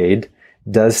decade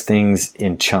does things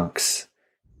in chunks.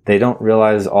 They don't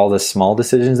realize all the small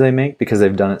decisions they make because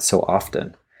they've done it so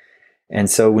often. And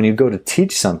so when you go to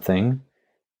teach something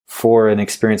for an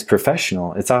experienced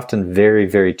professional, it's often very,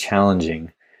 very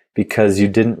challenging because you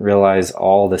didn't realize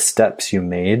all the steps you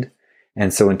made.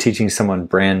 And so when teaching someone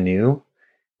brand new,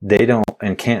 they don't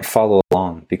and can't follow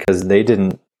along because they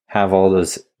didn't have all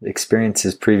those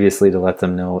experiences previously to let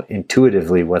them know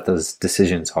intuitively what those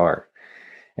decisions are.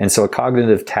 And so a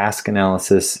cognitive task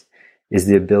analysis is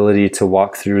the ability to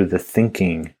walk through the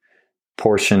thinking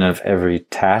portion of every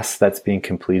task that's being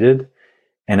completed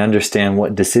and understand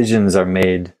what decisions are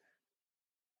made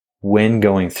when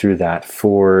going through that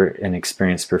for an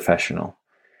experienced professional.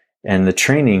 And the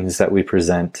trainings that we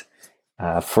present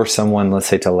for someone, let's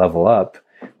say, to level up,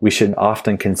 we should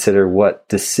often consider what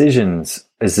decisions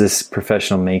is this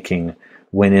professional making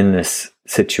when in this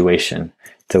situation,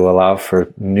 to allow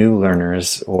for new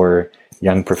learners or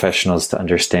young professionals to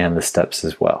understand the steps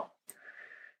as well.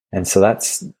 And so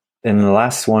and the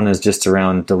last one is just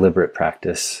around deliberate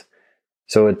practice.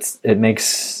 So it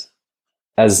makes,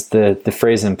 as the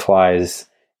phrase implies,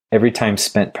 every time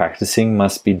spent practicing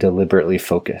must be deliberately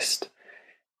focused.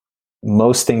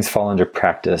 Most things fall under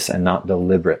practice and not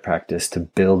deliberate practice to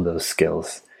build those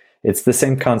skills. It's the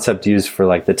same concept used for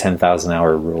like the 10,000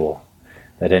 hour rule,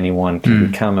 that anyone can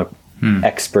become a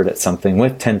expert at something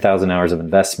with 10,000 hours of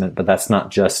investment, but that's not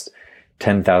just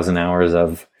 10,000 hours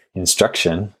of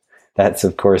instruction. That's,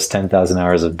 of course, 10,000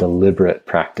 hours of deliberate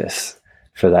practice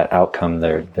for that outcome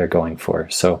they're going for.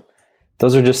 So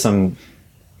those are just some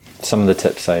of the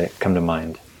tips I come to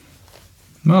mind.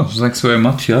 Well, thanks very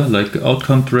much. Yeah, like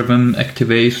outcome-driven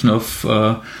activation of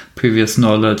previous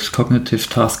knowledge, cognitive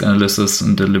task analysis,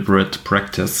 and deliberate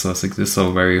practice. I think these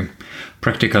are very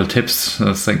practical tips.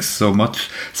 Thanks so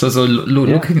much. So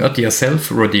looking at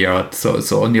yourself, Rudyard,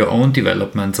 so on your own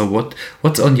development, so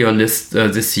what's on your list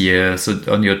this year? So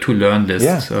on your to-learn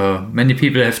list, many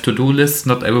people have to-do lists.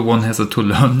 Not everyone has a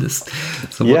to-learn list.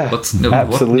 So what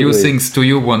new things do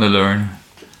you want to learn?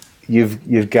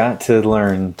 You've got to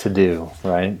learn to do,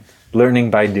 right? Learning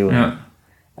by doing.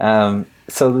 Yeah.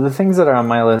 So the things that are on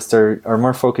my list are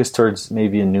more focused towards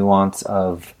maybe a nuance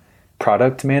of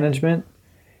product management.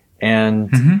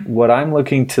 And what I'm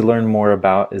looking to learn more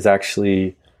about is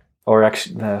actually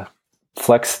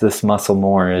flex this muscle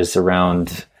more is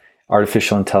around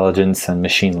artificial intelligence and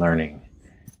machine learning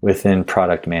within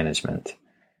product management.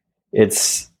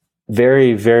 It's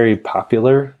very, very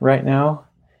popular right now.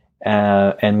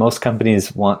 And most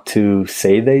companies want to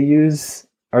say they use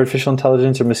artificial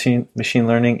intelligence or machine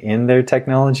learning in their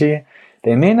technology.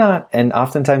 They may not, and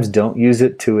oftentimes don't use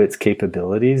it to its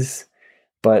capabilities,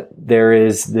 but there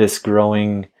is this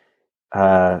growing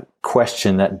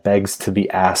question that begs to be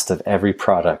asked of every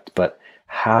product. But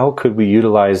how could we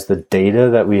utilize the data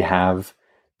that we have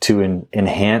to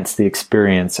enhance the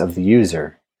experience of the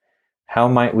user? How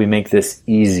might we make this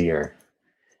easier?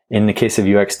 In the case of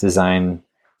UX design,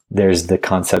 there's the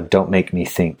concept, don't make me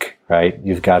think, right?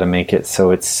 You've got to make it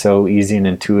so it's so easy and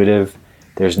intuitive.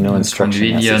 There's no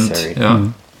instruction necessary.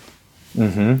 Yeah.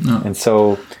 Yeah. And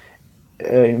so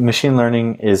machine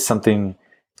learning is something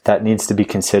that needs to be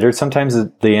considered. Sometimes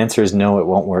the answer is no, it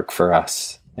won't work for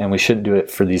us. And we shouldn't do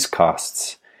it for these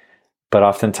costs. But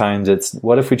oftentimes it's,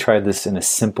 what if we tried this in a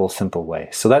simple way?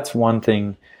 So that's one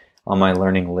thing on my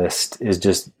learning list, is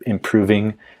just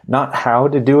improving, not how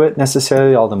to do it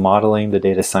necessarily, all the modeling, the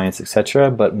data science, etc.,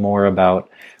 but more about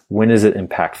when is it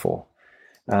impactful.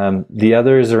 The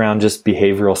other is around just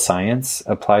behavioral science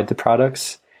applied to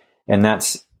products, and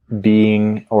that's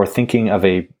being or thinking of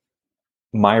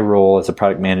my role as a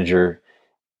product manager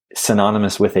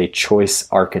synonymous with a choice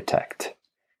architect.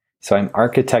 So I'm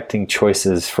architecting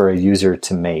choices for a user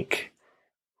to make.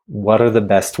 What are the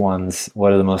best ones?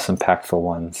 What are the most impactful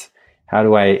ones? How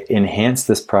do I enhance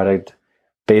this product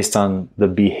based on the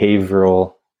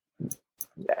behavioral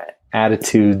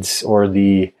attitudes or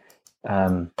the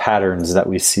patterns that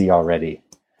we see already?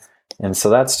 And so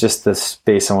that's just the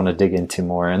space I want to dig into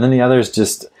more. And then the other is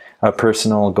just a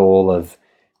personal goal of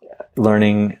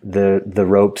learning the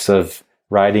ropes of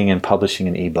writing and publishing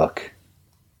an ebook.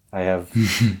 I have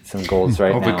some goals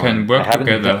right now. We can work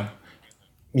together.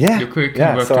 Yeah, you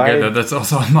can work together. That's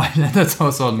also on my. That's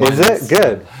also on my. Is it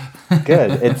good?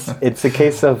 Good. It's a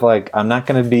case of like, I'm not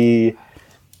going to be.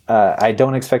 I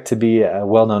don't expect to be a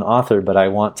well-known author, but I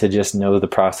want to just know the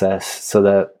process so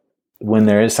that when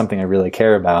there is something I really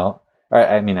care about,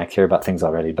 I care about things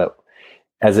already, but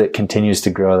as it continues to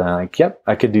grow, then I'm like, yep,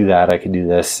 I could do that. I could do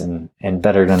this, and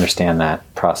better to understand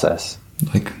that process.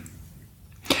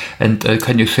 And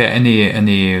can you share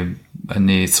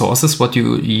any sources what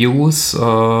you use,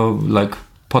 like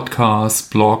podcasts,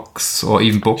 blogs, or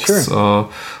even books? Sure.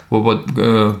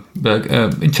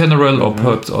 In general, or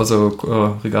perhaps also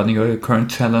regarding your current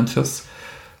challenges?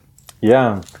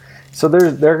 Yeah. So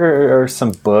there are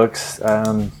some books.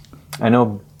 I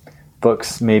know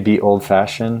books may be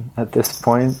old-fashioned at this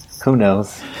point. Who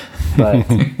knows? But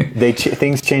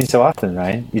things change so often,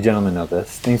 right? You gentlemen know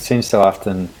this. Things change so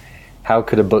often. How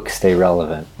could a book stay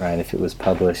relevant, right, if it was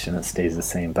published and it stays the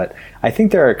same? But I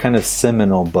think there are kind of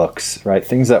seminal books, right,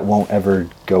 things that won't ever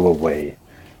go away.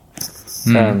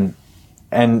 And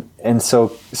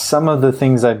so some of the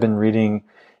things I've been reading,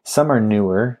 some are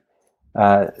newer.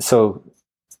 So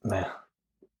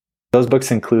those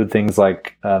books include things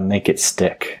like Make It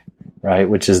Stick, right,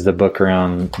 which is the book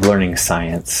around learning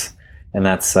science. And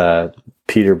that's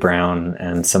Peter Brown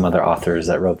and some other authors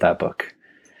that wrote that book.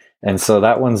 And so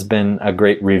that one's been a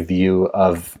great review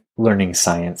of learning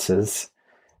sciences.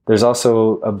 There's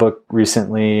also a book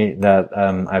recently that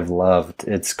I've loved.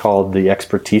 It's called The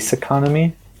Expertise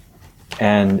Economy.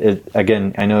 And it,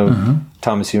 again, I know,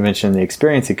 Thomas, you mentioned the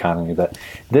experience economy, but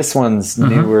this one's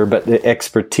newer. But the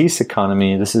expertise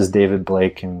economy, this is David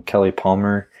Blake and Kelly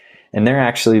Palmer. And they're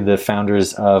actually the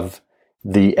founders of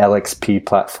the LXP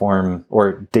platform,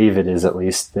 or David is at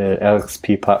least, the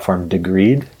LXP platform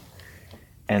Degreed.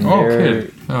 And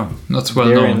that's well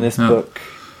known. In this book,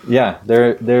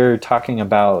 they're talking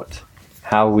about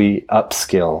how we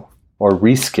upskill or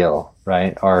reskill,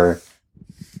 right, our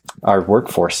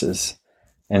workforces.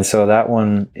 And so that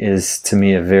one is, to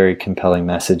me, a very compelling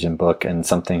message and book, and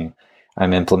something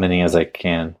I'm implementing as I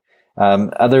can.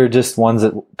 Other just ones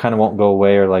that kind of won't go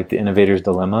away are like The Innovator's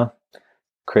Dilemma,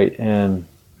 Clayton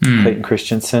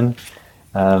Christensen.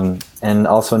 And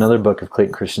also another book of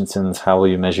Clayton Christensen's, How Will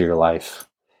You Measure Your Life?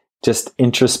 Just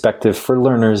introspective for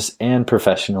learners and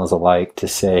professionals alike to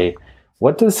say,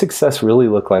 what does success really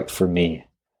look like for me?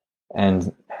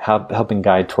 And helping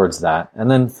guide towards that.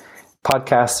 And then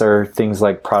podcasts are things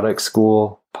like Product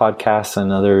School podcasts.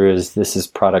 Another is This is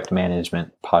Product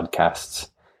Management podcasts.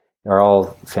 They're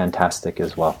all fantastic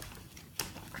as well.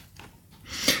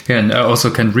 Yeah, and I also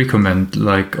can recommend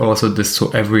like also this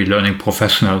to every learning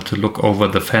professional to look over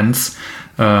the fence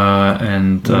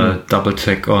and double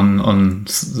check on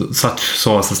such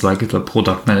sources like the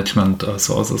product management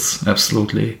sources.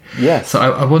 Absolutely. Yes. So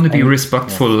I want to be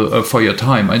respectful for your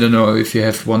time. I don't know if you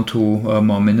have 1-2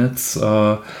 more minutes.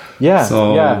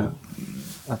 Yeah,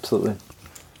 absolutely.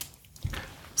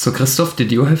 So Christoph,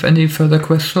 did you have any further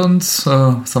questions?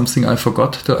 Something I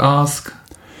forgot to ask?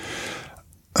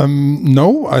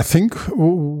 No, I think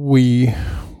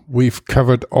we've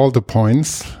covered all the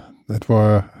points that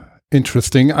were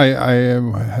interesting. I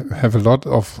have a lot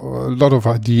of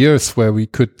ideas where we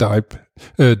could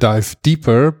dive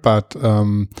deeper, but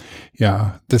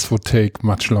this would take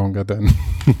much longer then.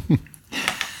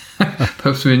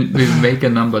 Perhaps we make a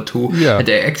number 2. Yeah. And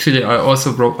I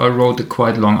also wrote a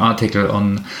quite long article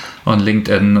on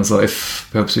LinkedIn. So if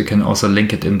perhaps we can also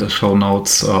link it in the show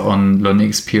notes on learning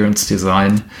experience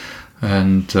design,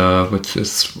 and which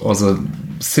is also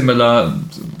similar.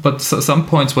 But some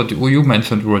points what you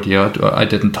mentioned, Rudyard, I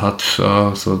didn't touch.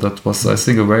 So that was, I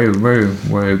think, a very, very,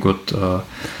 very good.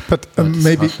 But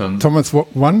maybe Thomas,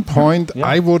 one point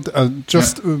I would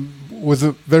with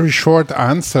a very short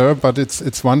answer, but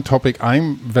it's one topic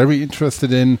I'm very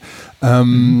interested in.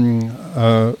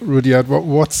 Rudyard,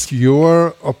 what's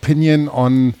your opinion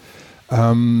on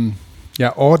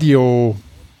audio-based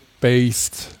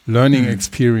learning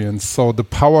experience? So the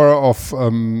power of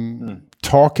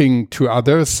talking to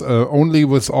others only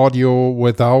with audio,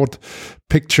 without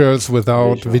pictures,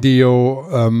 without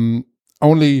video,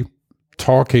 only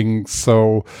talking.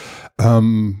 So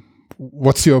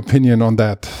what's your opinion on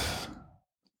that?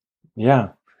 Yeah.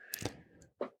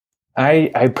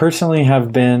 I personally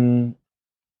have been,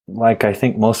 like I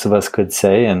think most of us could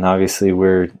say, and obviously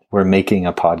we're making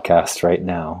a podcast right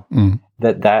now,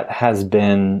 that has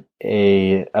been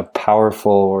a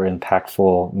powerful or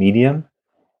impactful medium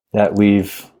that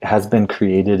has been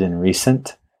created in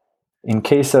recent. In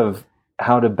case of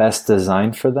how to best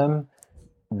design for them,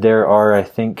 there are, I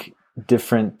think,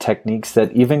 different techniques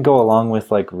that even go along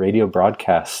with like radio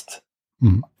broadcast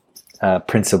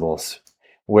principles,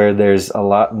 where there's a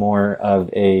lot more of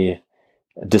a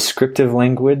descriptive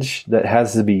language that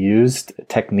has to be used,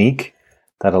 technique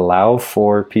that allow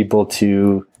for people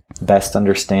to best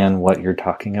understand what you're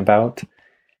talking about.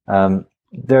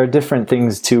 There are different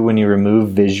things too when you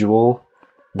remove visual,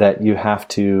 that you have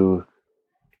to,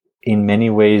 in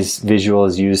many ways, visual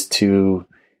is used to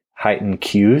heighten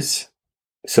cues.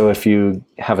 So if you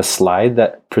have a slide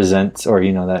that presents or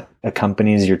that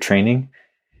accompanies your training,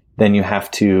 then you have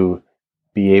to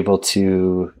be able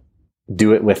to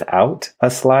do it without a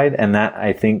slide. And that,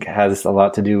 I think, has a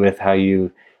lot to do with how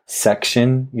you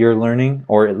section your learning,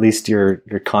 or at least your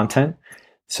content.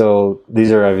 So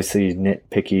these are obviously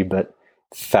nitpicky, but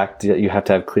the fact that you have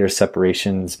to have clear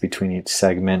separations between each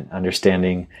segment,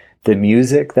 understanding the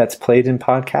music that's played in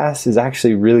podcasts is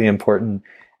actually really important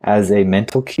as a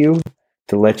mental cue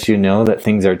to let you know that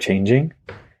things are changing.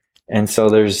 And so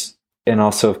and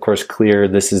also, of course, clear,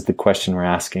 this is the question we're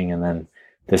asking, and then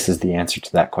this is the answer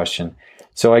to that question.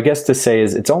 So I guess to say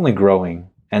is it's only growing,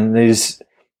 and there's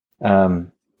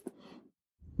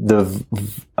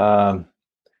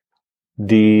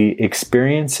the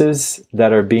experiences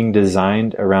that are being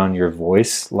designed around your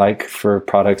voice, like for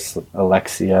products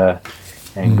Alexia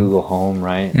and Google Home,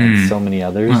 right, and so many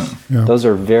others, those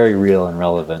are very real and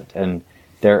relevant. And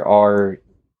there are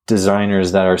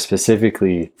designers that are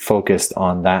specifically focused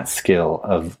on that skill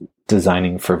of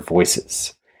designing for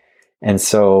voices. And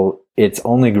so it's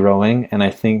only growing. And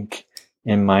I think,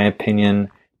 in my opinion,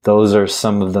 those are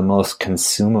some of the most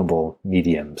consumable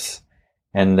mediums,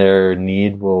 and their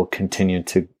need will continue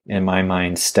to, in my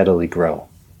mind, steadily grow.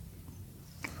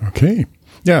 Okay.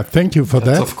 Yeah. Thank you for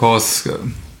that. Of course.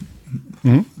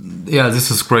 Yeah,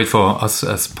 this is great for us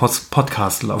as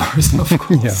podcast lovers, of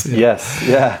course. Yes.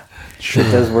 Yeah. Sure.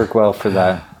 It does work well for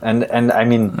that. And I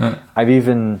mean, I've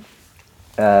even,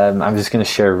 I'm just going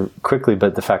to share quickly,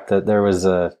 but the fact that there was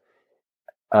a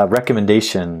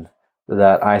recommendation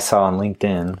that I saw on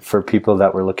LinkedIn for people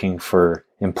that were looking for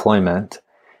employment.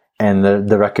 And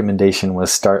the recommendation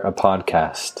was start a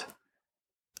podcast.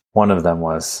 One of them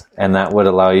was, and that would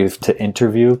allow you to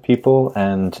interview people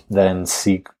and then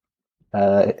seek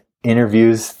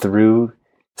interviews through.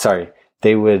 Sorry,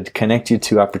 they would connect you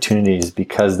to opportunities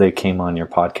because they came on your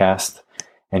podcast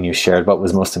and you shared what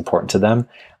was most important to them.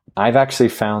 I've actually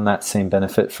found that same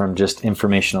benefit from just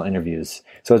informational interviews.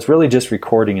 So it's really just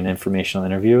recording an informational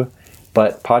interview,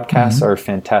 but podcasts are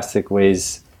fantastic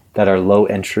ways that are low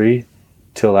entry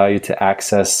to allow you to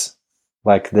access,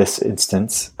 like this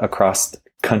instance, across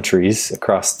countries,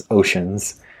 across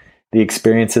oceans, the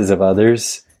experiences of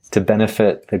others to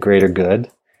benefit the greater good,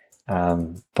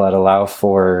 but allow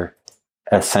for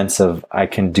a sense of I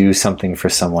can do something for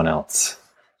someone else.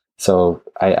 So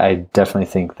I definitely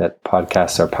think that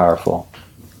podcasts are powerful.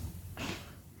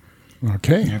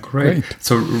 Okay, yeah, great.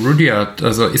 So Rudyard,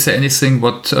 so is there anything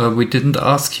what we didn't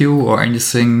ask you, or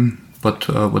anything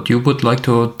what you would like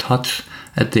to touch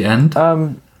at the end?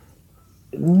 I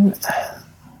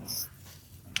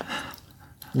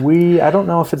don't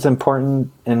know if it's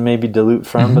important and maybe dilute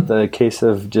from, but the case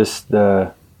of just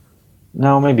no,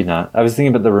 maybe not. I was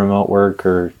thinking about the remote work,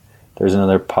 or there's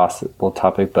another possible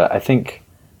topic, but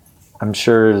I'm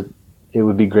sure it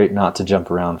would be great not to jump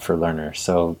around for learners.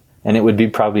 So, and it would be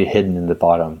probably hidden in the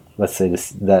bottom, let's say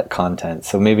that content.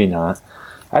 So maybe not.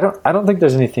 I don't think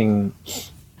there's anything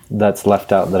that's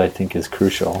left out that I think is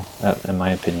crucial, in my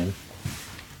opinion.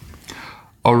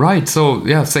 All right. So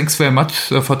yeah, thanks very much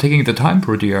for taking the time,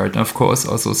 Rudyard. And of course,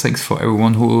 also thanks for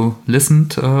everyone who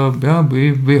listened.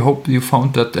 We hope you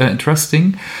found that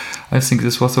interesting. I think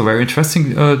this was a very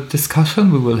interesting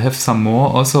discussion. We will have some more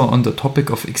also on the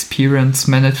topic of experience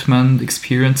management,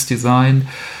 experience design.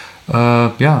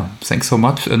 Thanks so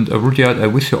much. And Rudyard, I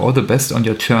wish you all the best on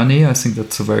your journey. I think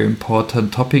that's a very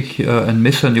important topic and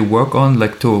mission you work on,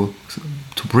 like to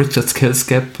bridge that skills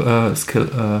gap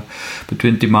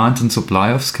between demand and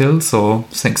supply of skills. So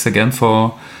thanks again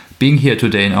for being here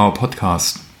today in our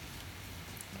podcast.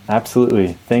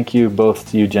 Absolutely. Thank you both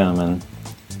to you gentlemen.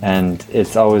 And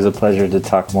it's always a pleasure to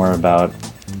talk more about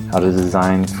how to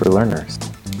design for learners.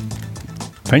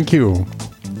 Thank you.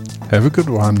 Have a good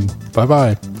one.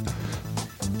 Bye-bye.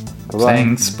 Bye-bye.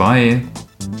 Thanks. Bye.